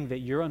one thing that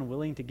you're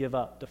unwilling to give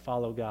up to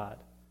follow God?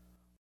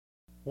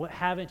 What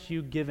haven't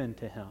you given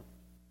to him?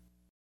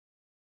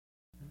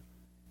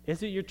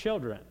 Is it your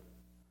children?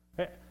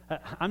 Right?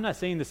 I'm not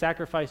saying to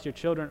sacrifice your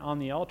children on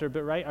the altar,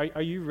 but right,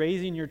 are you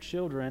raising your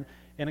children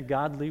in a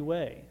godly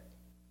way?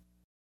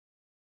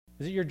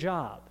 Is it your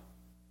job?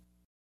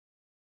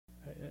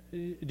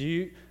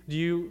 Do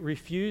you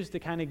refuse to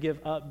kind of give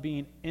up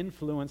being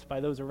influenced by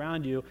those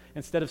around you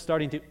instead of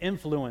starting to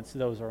influence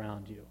those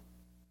around you?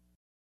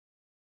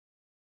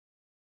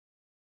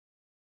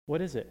 What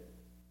is it?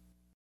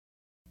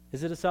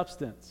 Is it a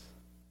substance?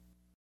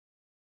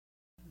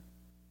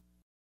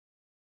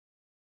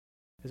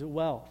 Is it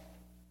wealth?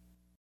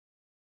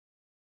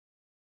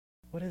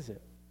 What is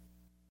it?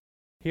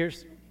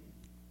 Here's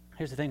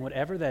the thing,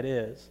 whatever that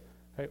is,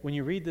 right, when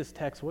you read this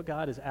text, what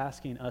God is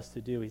asking us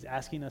to do, he's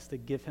asking us to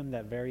give him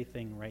that very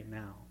thing right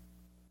now.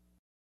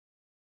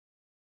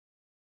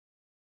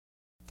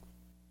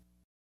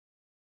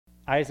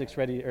 Abraham's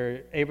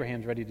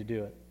ready to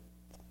do it.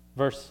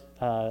 Verse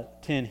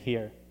 10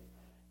 here.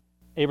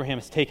 Abraham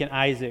has taken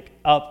Isaac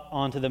up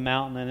onto the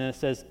mountain, and it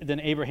says, then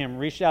Abraham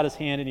reached out his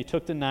hand and he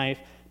took the knife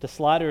to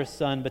slaughter his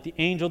son, but the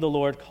angel of the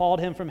Lord called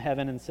him from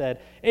heaven and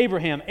said,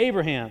 Abraham,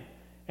 Abraham.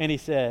 And he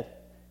said,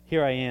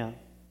 here I am.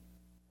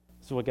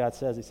 This is what God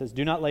says. He says,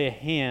 do not lay a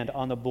hand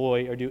on the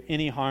boy or do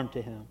any harm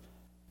to him.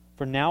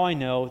 For now I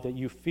know that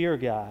you fear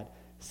God,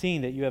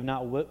 seeing that you have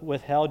not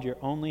withheld your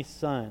only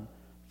son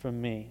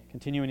from me.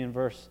 Continuing in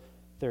verse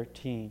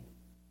 13.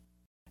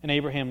 And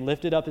Abraham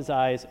lifted up his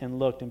eyes and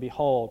looked, and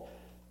behold,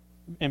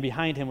 and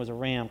behind him was a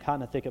ram caught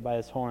in a thicket by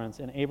his horns.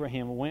 And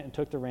Abraham went and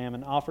took the ram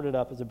and offered it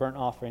up as a burnt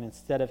offering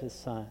instead of his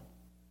son.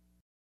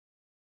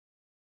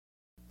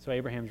 So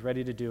Abraham's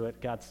ready to do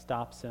it. God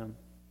stops him.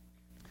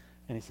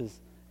 And he says,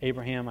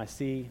 Abraham, I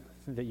see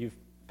that you've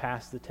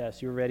passed the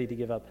test. You're ready to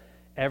give up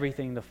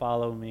everything to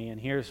follow me.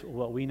 And here's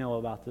what we know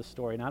about this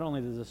story. Not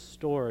only does this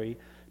story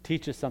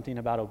teach us something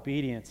about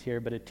obedience here,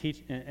 but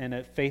and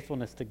a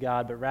faithfulness to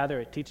God, but rather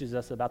it teaches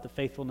us about the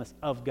faithfulness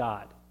of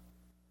God.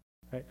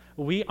 Right?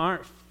 We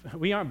aren't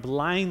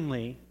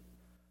blindly,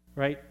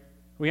 right?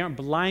 We aren't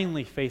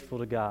blindly faithful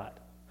to God.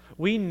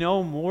 We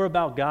know more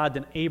about God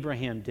than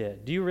Abraham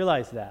did. Do you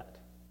realize that?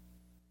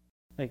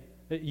 Like,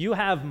 you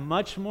have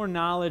much more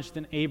knowledge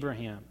than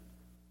Abraham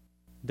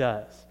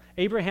does.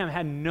 Abraham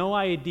had no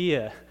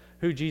idea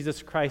who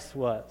Jesus Christ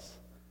was.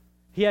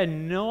 He had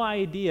no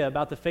idea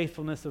about the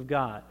faithfulness of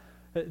God.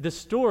 The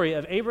story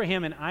of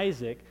Abraham and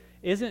Isaac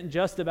isn't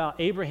just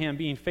about Abraham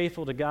being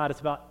faithful to God.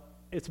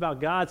 It's about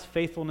God's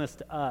faithfulness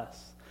to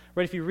us.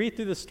 Right? If you read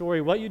through the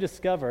story, what you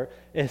discover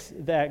is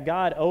that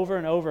God over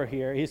and over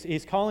here,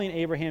 he's calling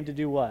Abraham to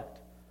do what?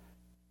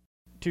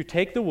 To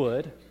take the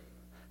wood,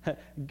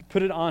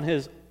 put it on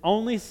his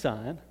only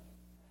son,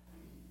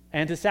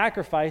 and to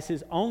sacrifice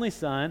his only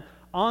son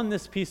on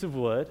this piece of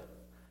wood.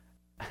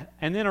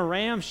 And then a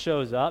ram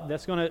shows up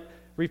that's going to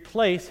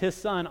replace his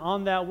son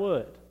on that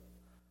wood.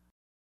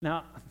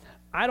 Now,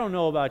 I don't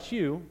know about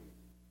you,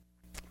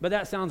 but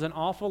that sounds an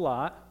awful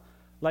lot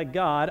like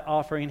God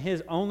offering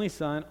his only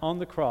son on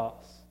the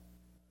cross,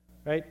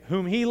 right?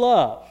 Whom he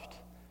loved,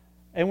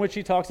 in which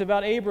he talks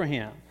about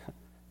Abraham.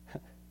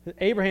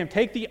 Abraham,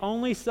 take the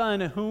only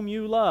son whom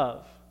you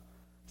love.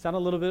 Sound a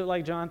little bit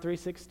like John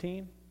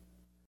 3:16?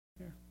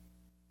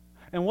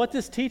 And what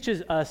this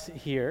teaches us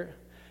here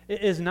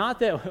is not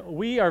that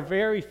we are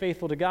very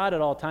faithful to God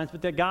at all times,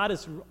 but that God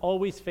is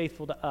always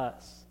faithful to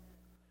us.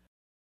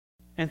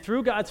 And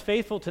through God's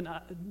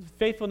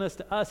faithfulness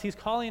to us, he's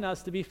calling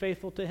us to be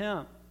faithful to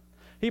him.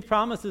 He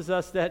promises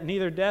us that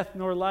neither death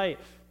nor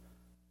life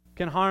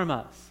can harm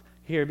us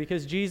here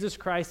because Jesus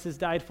Christ has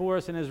died for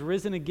us and has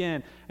risen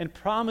again and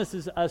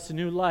promises us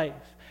new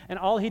life. And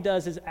all he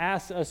does is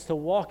ask us to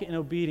walk in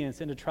obedience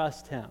and to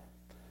trust him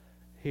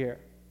here.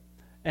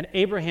 And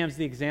Abraham's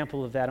the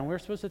example of that. And we're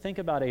supposed to think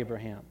about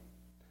Abraham.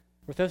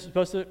 We're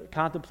supposed to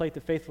contemplate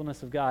the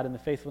faithfulness of God and the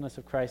faithfulness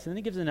of Christ. And then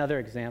he gives another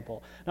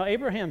example. Now,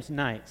 Abraham's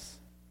nice,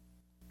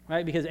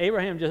 right? Because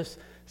Abraham just,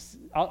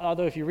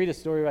 although if you read a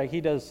story, right, he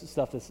does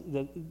stuff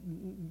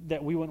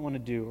that we wouldn't want to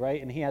do,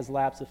 right? And he has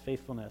lapses of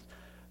faithfulness.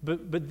 But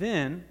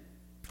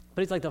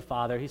he's like the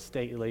father. He's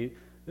stately.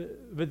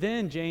 But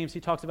then James, he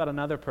talks about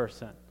another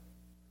person.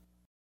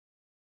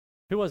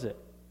 Who was it?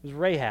 It was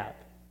Rahab,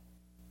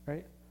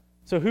 right?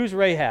 So who's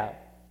Rahab?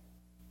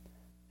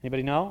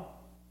 Anybody know?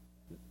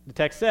 The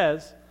text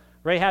says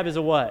Rahab is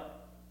a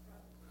what?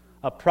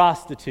 A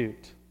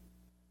prostitute.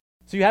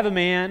 So you have a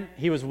man,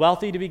 he was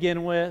wealthy to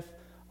begin with,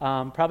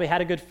 probably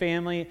had a good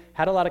family,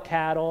 had a lot of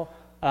cattle.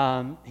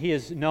 He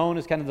is known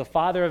as kind of the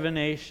father of a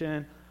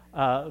nation,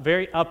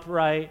 very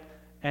upright.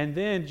 And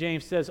then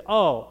James says,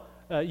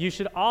 you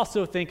should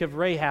also think of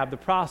Rahab the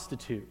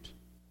prostitute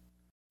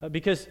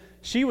because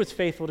she was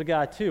faithful to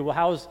God too. Well,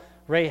 how was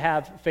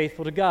Rahab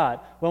faithful to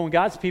God? Well, when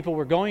God's people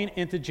were going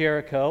into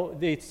Jericho,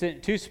 they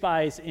sent 2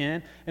 spies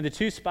in, and the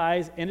 2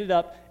 spies ended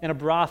up in a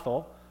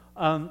brothel,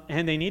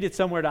 and they needed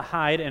somewhere to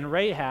hide. And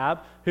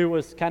Rahab, who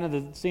was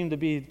seemed to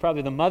be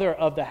probably the mother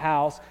of the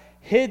house,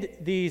 hid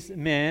these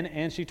men,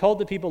 and she told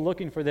the people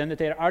looking for them that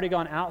they had already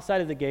gone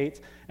outside of the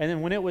gates. And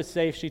then when it was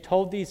safe, she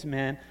told these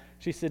men,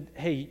 she said,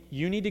 hey,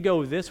 you need to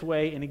go this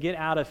way and to get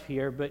out of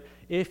here, but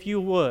if you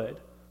would,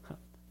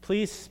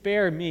 please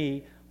spare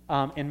me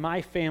and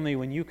my family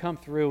when you come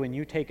through and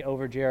you take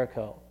over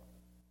Jericho.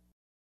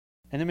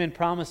 And the men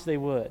promised they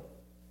would.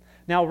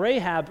 Now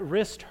Rahab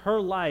risked her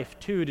life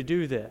too to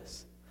do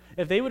this.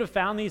 If they would have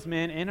found these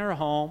men in her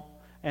home,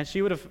 and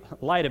she would have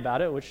lied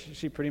about it, which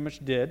she pretty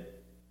much did,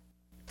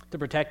 to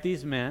protect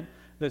these men,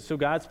 so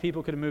God's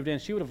people could have moved in,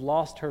 she would have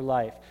lost her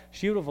life.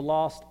 She would have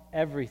lost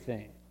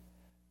everything.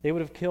 They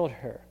would have killed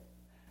her.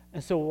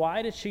 And so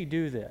why did she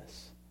do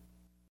this?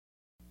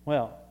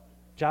 Well,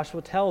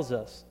 Joshua tells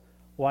us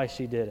why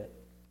she did it.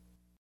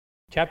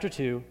 Chapter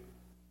 2,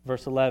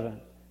 verse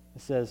 11,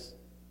 it says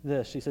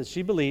this. She says,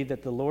 she believed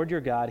that the Lord your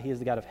God, he is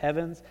the God of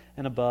heavens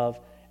and above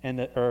and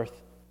the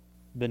earth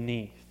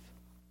beneath.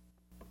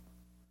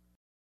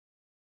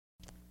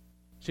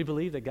 She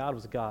believed that God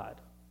was God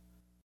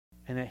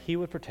and that he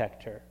would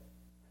protect her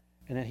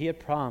and that he had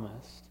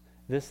promised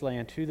this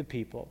land to the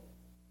people.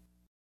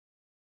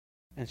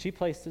 And she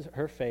placed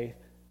her faith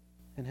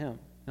in him.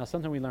 Now,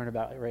 something we learn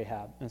about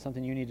Rahab, and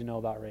something you need to know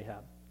about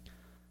Rahab,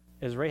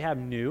 is Rahab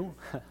knew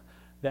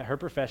that her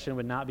profession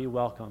would not be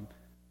welcome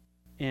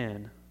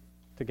in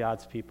to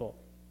God's people,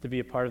 to be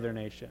a part of their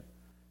nation.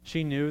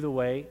 She knew the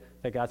way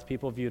that God's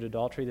people viewed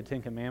adultery. The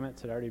Ten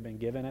Commandments had already been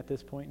given at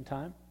this point in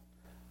time.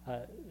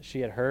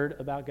 She had heard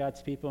about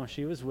God's people, and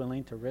she was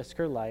willing to risk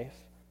her life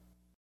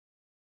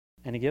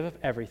and to give up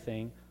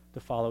everything to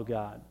follow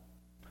God.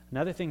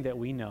 Another thing that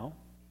we know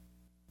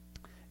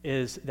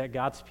is that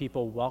God's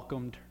people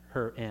welcomed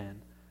her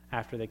in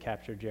after they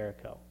captured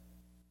Jericho.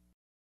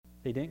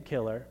 They didn't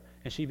kill her,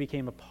 and she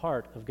became a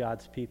part of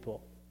God's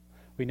people.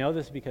 We know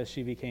this because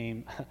she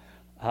became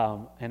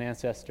an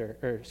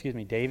ancestor,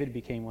 David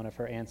became one of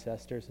her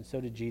ancestors, and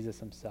so did Jesus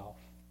himself.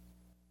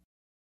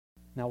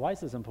 Now, why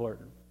is this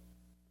important?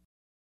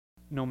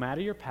 No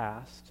matter your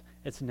past,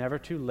 it's never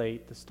too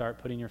late to start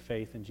putting your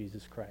faith in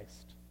Jesus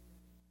Christ.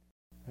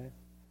 Right?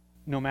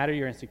 No matter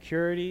your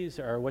insecurities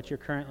or what you're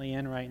currently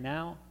in right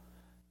now,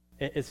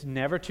 it's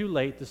never too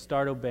late to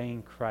start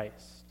obeying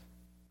Christ.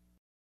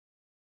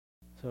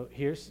 So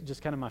here's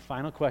just kind of my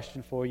final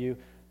question for you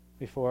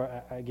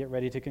before I get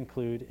ready to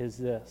conclude is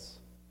this.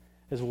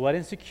 Is what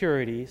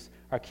insecurities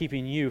are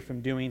keeping you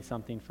from doing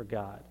something for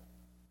God?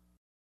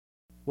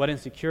 What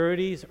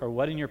insecurities or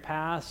what in your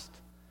past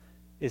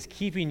is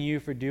keeping you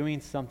from doing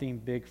something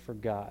big for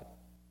God?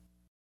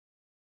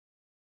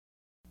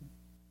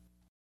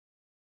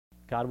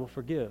 God will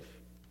forgive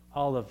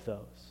all of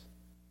those.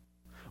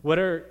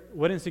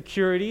 What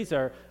insecurities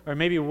or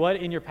maybe what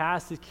in your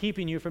past is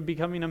keeping you from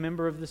becoming a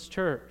member of this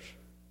church?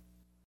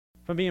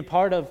 From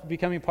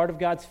becoming part of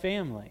God's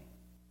family?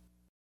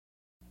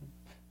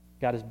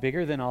 God is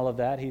bigger than all of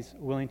that. He's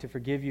willing to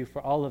forgive you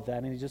for all of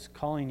that, and he's just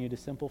calling you to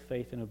simple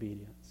faith and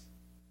obedience.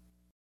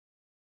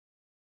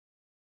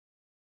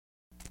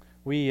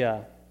 We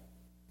have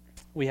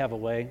a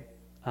way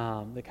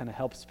that kind of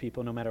helps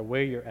people, no matter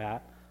where you're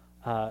at,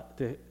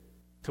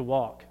 to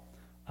walk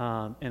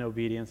in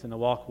obedience and to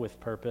walk with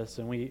purpose.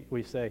 And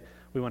we say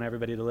we want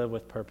everybody to live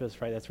with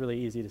purpose, right? That's really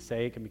easy to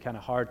say. It can be kind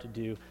of hard to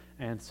do.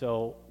 And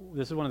so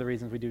this is one of the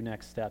reasons we do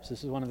Next Steps.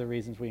 This is one of the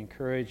reasons we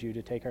encourage you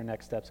to take our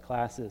Next Steps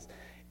classes.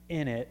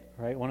 In it,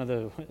 right? One of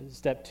the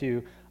step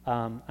 2,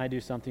 I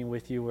do something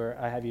with you where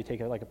I have you take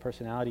a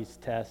personalities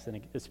test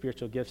and a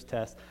spiritual gifts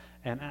test,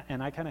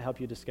 and I kind of help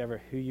you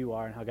discover who you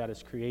are and how God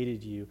has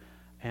created you,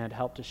 and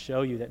help to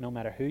show you that no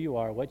matter who you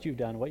are, what you've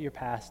done, what your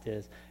past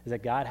is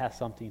that God has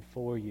something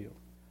for you,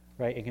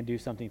 right? And can do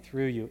something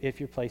through you if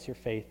you place your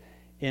faith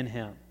in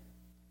him.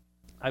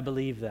 I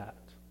believe that.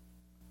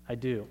 I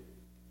do.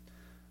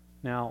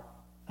 Now,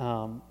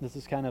 this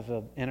is kind of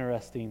an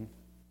interesting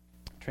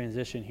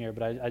transition here,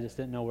 but I just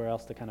didn't know where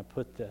else to kind of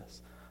put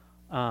this.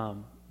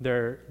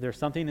 There's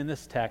something in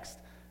this text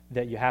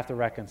that you have to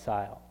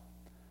reconcile.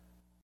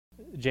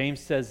 James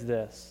says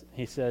this.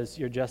 He says,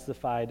 you're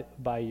justified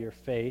by your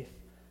faith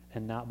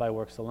and not by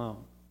works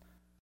alone.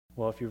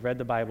 Well, if you've read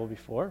the Bible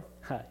before,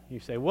 you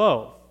say,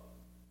 whoa,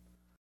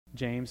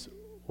 James,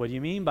 what do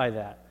you mean by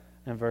that?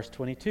 In verse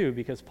 22,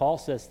 because Paul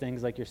says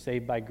things like you're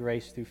saved by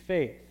grace through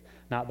faith,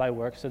 not by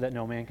works, so that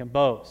no man can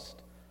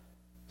boast.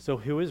 So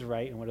who is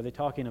right and what are they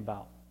talking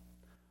about?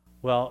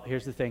 Well,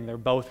 here's the thing. They're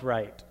both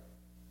right.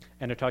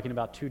 And they're talking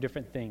about two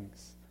different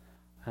things.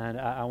 And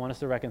I want us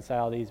to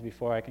reconcile these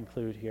before I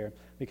conclude here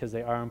because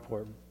they are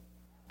important.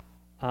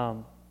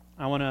 I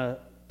want to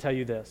tell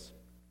you this,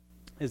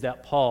 is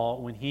that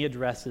Paul, when he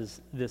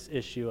addresses this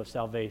issue of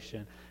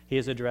salvation, he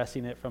is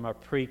addressing it from a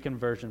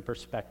pre-conversion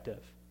perspective.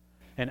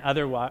 In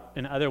other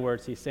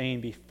words, he's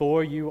saying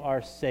before you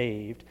are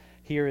saved,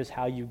 here is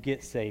how you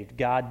get saved.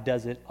 God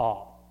does it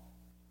all.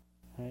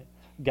 Right?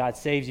 God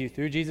saves you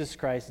through Jesus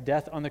Christ's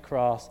death on the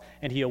cross,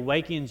 and he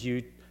awakens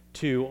you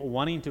to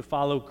wanting to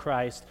follow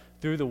Christ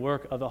through the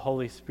work of the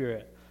Holy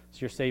Spirit. So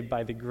you're saved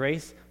by the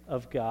grace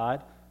of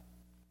God,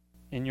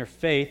 in your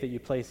faith that you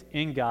place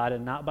in God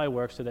and not by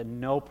works, so that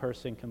no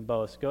person can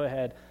boast. Go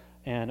ahead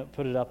and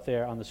put it up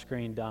there on the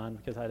screen, Don,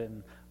 because I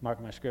didn't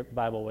mark my script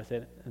Bible with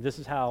it. And this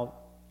is how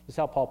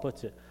Paul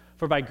puts it.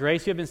 For by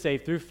grace you have been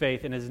saved through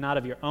faith, and it is not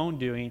of your own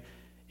doing.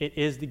 It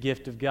is the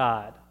gift of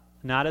God,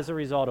 not as a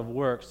result of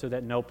works, so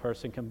that no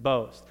person can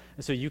boast.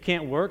 And so you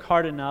can't work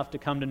hard enough to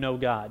come to know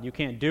God. You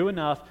can't do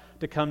enough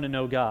to come to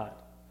know God.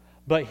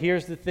 But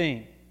here's the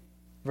thing,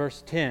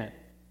 verse 10.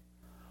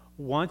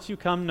 Once you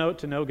come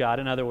to know God,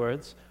 in other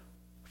words,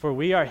 for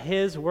we are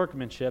His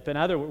workmanship. In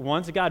other words,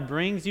 once God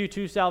brings you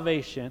to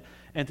salvation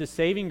and to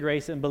saving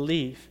grace and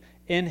belief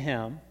in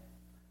Him,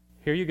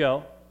 here you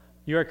go.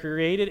 You are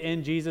created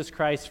in Jesus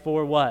Christ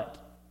for what?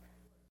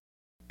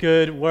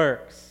 Good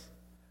works,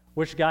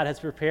 which God has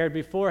prepared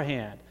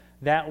beforehand,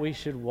 that we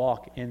should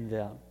walk in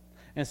them.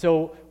 And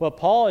so what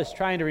Paul is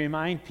trying to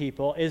remind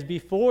people is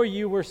before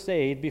you were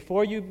saved,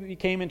 before you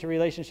came into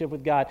relationship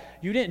with God,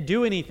 you didn't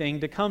do anything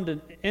to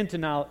come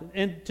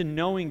into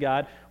knowing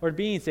God or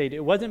being saved. It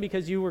wasn't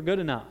because you were good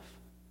enough.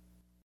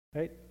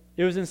 Right?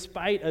 It was in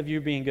spite of you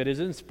being good. It was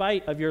in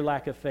spite of your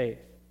lack of faith.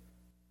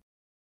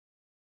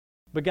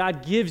 But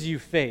God gives you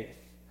faith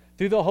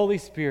through the Holy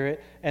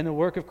Spirit and the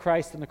work of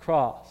Christ on the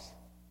cross.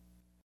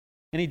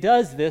 And He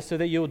does this so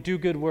that you'll do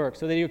good work,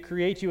 so that He'll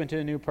create you into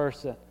a new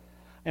person.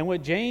 And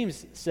what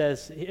James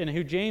says, and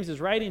who James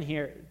is writing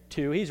here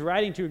to, he's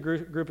writing to a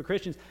group of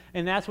Christians,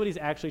 and that's what he's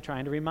actually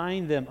trying to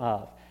remind them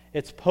of.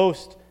 It's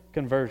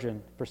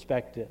post-conversion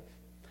perspective.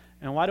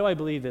 And why do I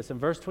believe this? In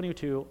verse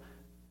 22,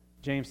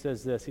 James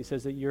says this. He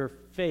says that your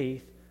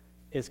faith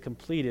is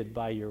completed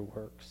by your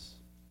works.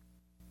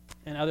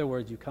 In other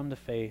words, you come to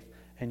faith,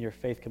 and your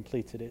faith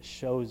completes it. It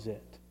shows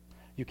it.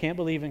 You can't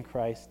believe in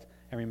Christ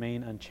and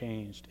remain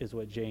unchanged, is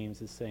what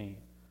James is saying.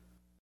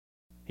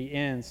 He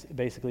ends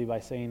basically by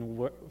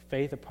saying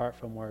faith apart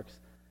from works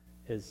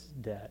is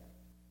dead.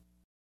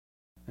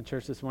 And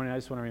church, this morning I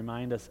just want to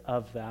remind us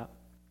of that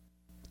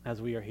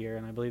as we are here,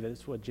 and I believe that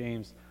it's what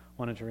James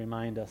wanted to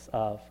remind us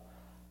of.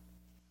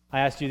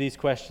 I asked you these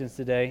questions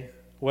today.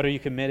 What are you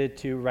committed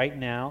to right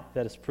now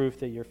that is proof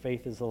that your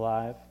faith is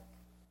alive?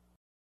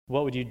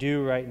 What would you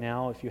do right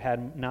now if you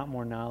had not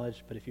more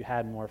knowledge, but if you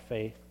had more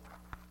faith?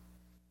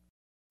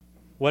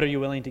 What are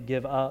you willing to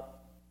give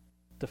up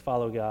to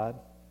follow God?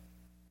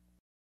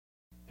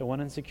 And what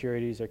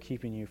insecurities are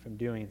keeping you from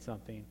doing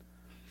something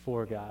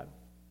for God?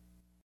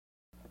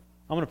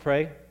 I'm going to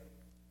pray,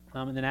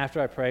 and then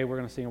after I pray, we're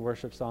going to sing a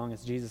worship song.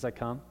 It's Jesus, I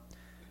Come.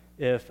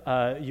 If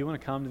you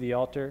want to come to the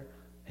altar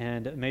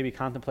and maybe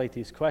contemplate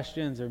these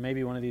questions, or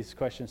maybe one of these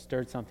questions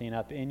stirred something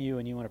up in you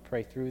and you want to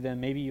pray through them.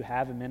 Maybe you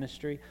have a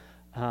ministry.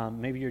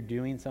 Maybe you're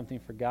doing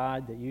something for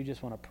God that you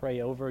just want to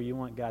pray over. You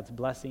want God's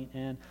blessing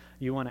in.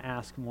 You want to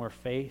ask more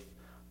faith.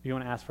 You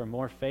want to ask for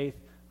more faith.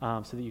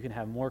 So that you can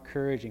have more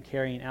courage in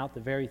carrying out the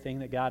very thing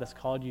that God has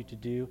called you to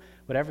do.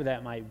 Whatever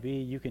that might be,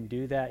 you can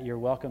do that. You're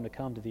welcome to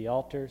come to the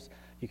altars.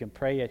 You can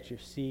pray at your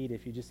seat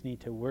if you just need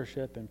to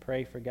worship and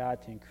pray for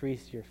God to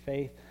increase your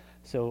faith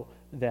so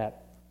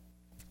that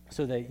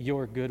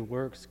your good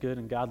works, good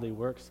and godly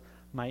works,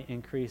 might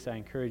increase. I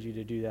encourage you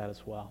to do that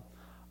as well.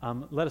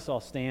 Let us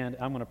all stand.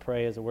 I'm going to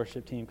pray as the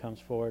worship team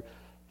comes forward.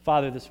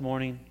 Father, this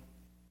morning,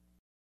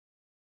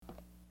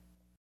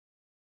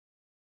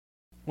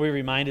 we're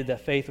reminded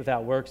that faith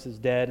without works is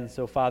dead. And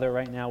so, Father,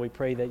 right now we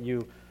pray that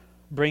you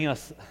bring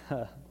us,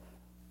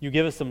 you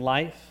give us some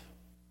life.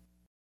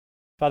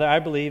 Father, I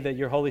believe that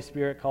your Holy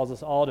Spirit calls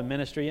us all to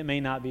ministry. It may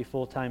not be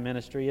full-time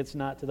ministry. It's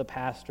not to the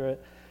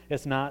pastorate.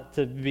 It's not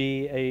to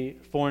be a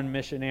foreign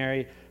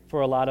missionary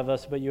for a lot of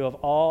us, but you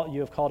have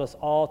called us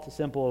all to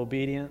simple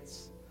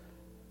obedience.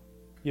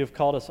 You have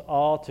called us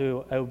all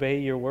to obey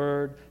your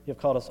word. You have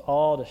called us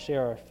all to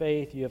share our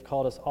faith. You have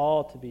called us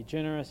all to be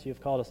generous. You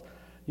have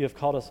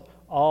called us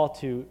all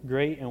to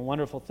great and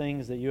wonderful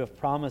things that you have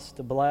promised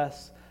to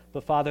bless.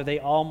 But Father, they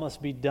all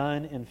must be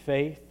done in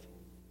faith.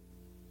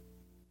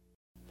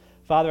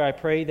 Father, I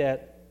pray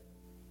that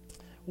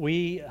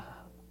we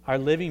are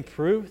living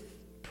proof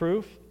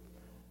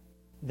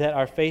that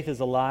our faith is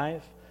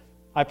alive.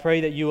 I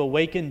pray that you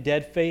awaken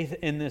dead faith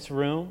in this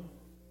room.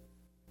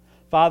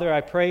 Father,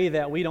 I pray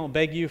that we don't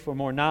beg you for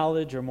more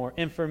knowledge or more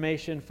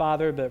information,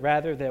 Father, but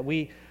rather that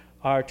we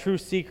are true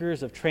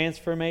seekers of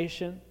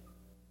transformation.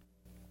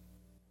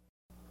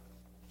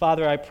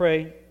 Father, I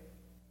pray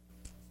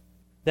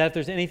that if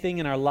there's anything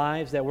in our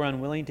lives that we're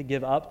unwilling to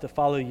give up to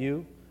follow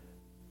you,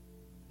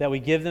 that we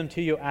give them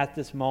to you at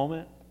this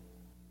moment.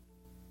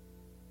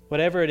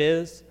 Whatever it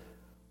is,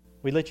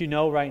 we let you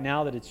know right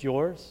now that it's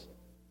yours.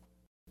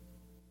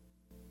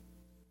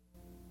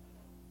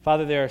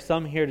 Father, there are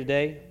some here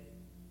today,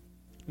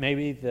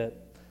 maybe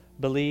that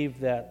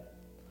believe that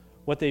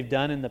what they've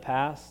done in the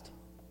past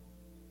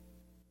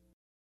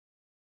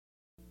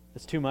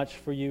is too much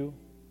for you.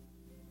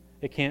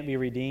 It can't be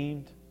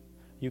redeemed.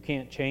 You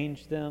can't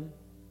change them.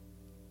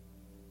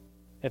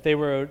 If they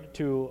were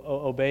to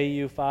obey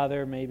you,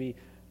 Father, maybe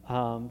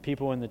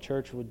people in the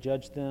church would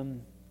judge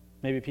them.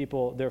 Maybe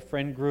people, their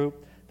friend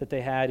group that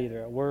they had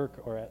either at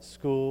work or at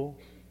school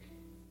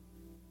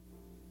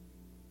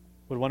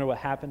would wonder what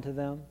happened to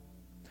them.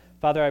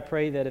 Father, I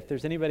pray that if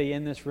there's anybody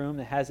in this room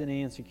that has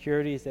any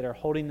insecurities that are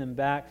holding them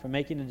back from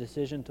making a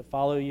decision to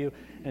follow you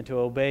and to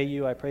obey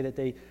you, I pray that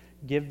they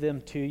give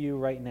them to you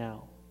right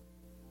now.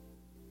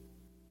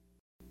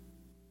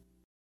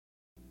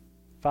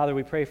 Father,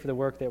 we pray for the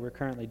work that we're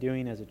currently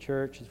doing as a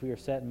church as we are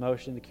set in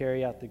motion to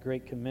carry out the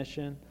Great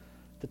Commission,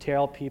 to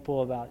tell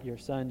people about your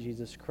Son,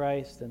 Jesus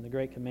Christ, and the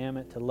Great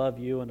Commandment to love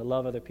you and to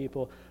love other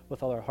people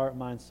with all our heart,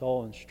 mind,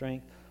 soul, and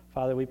strength.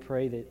 Father, we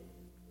pray that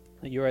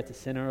you're at the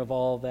center of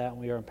all of that, and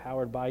we are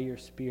empowered by your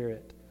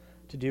Spirit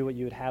to do what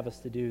you would have us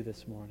to do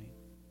this morning.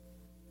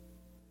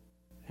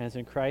 And it's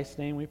in Christ's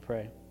name we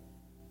pray.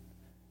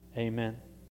 Amen.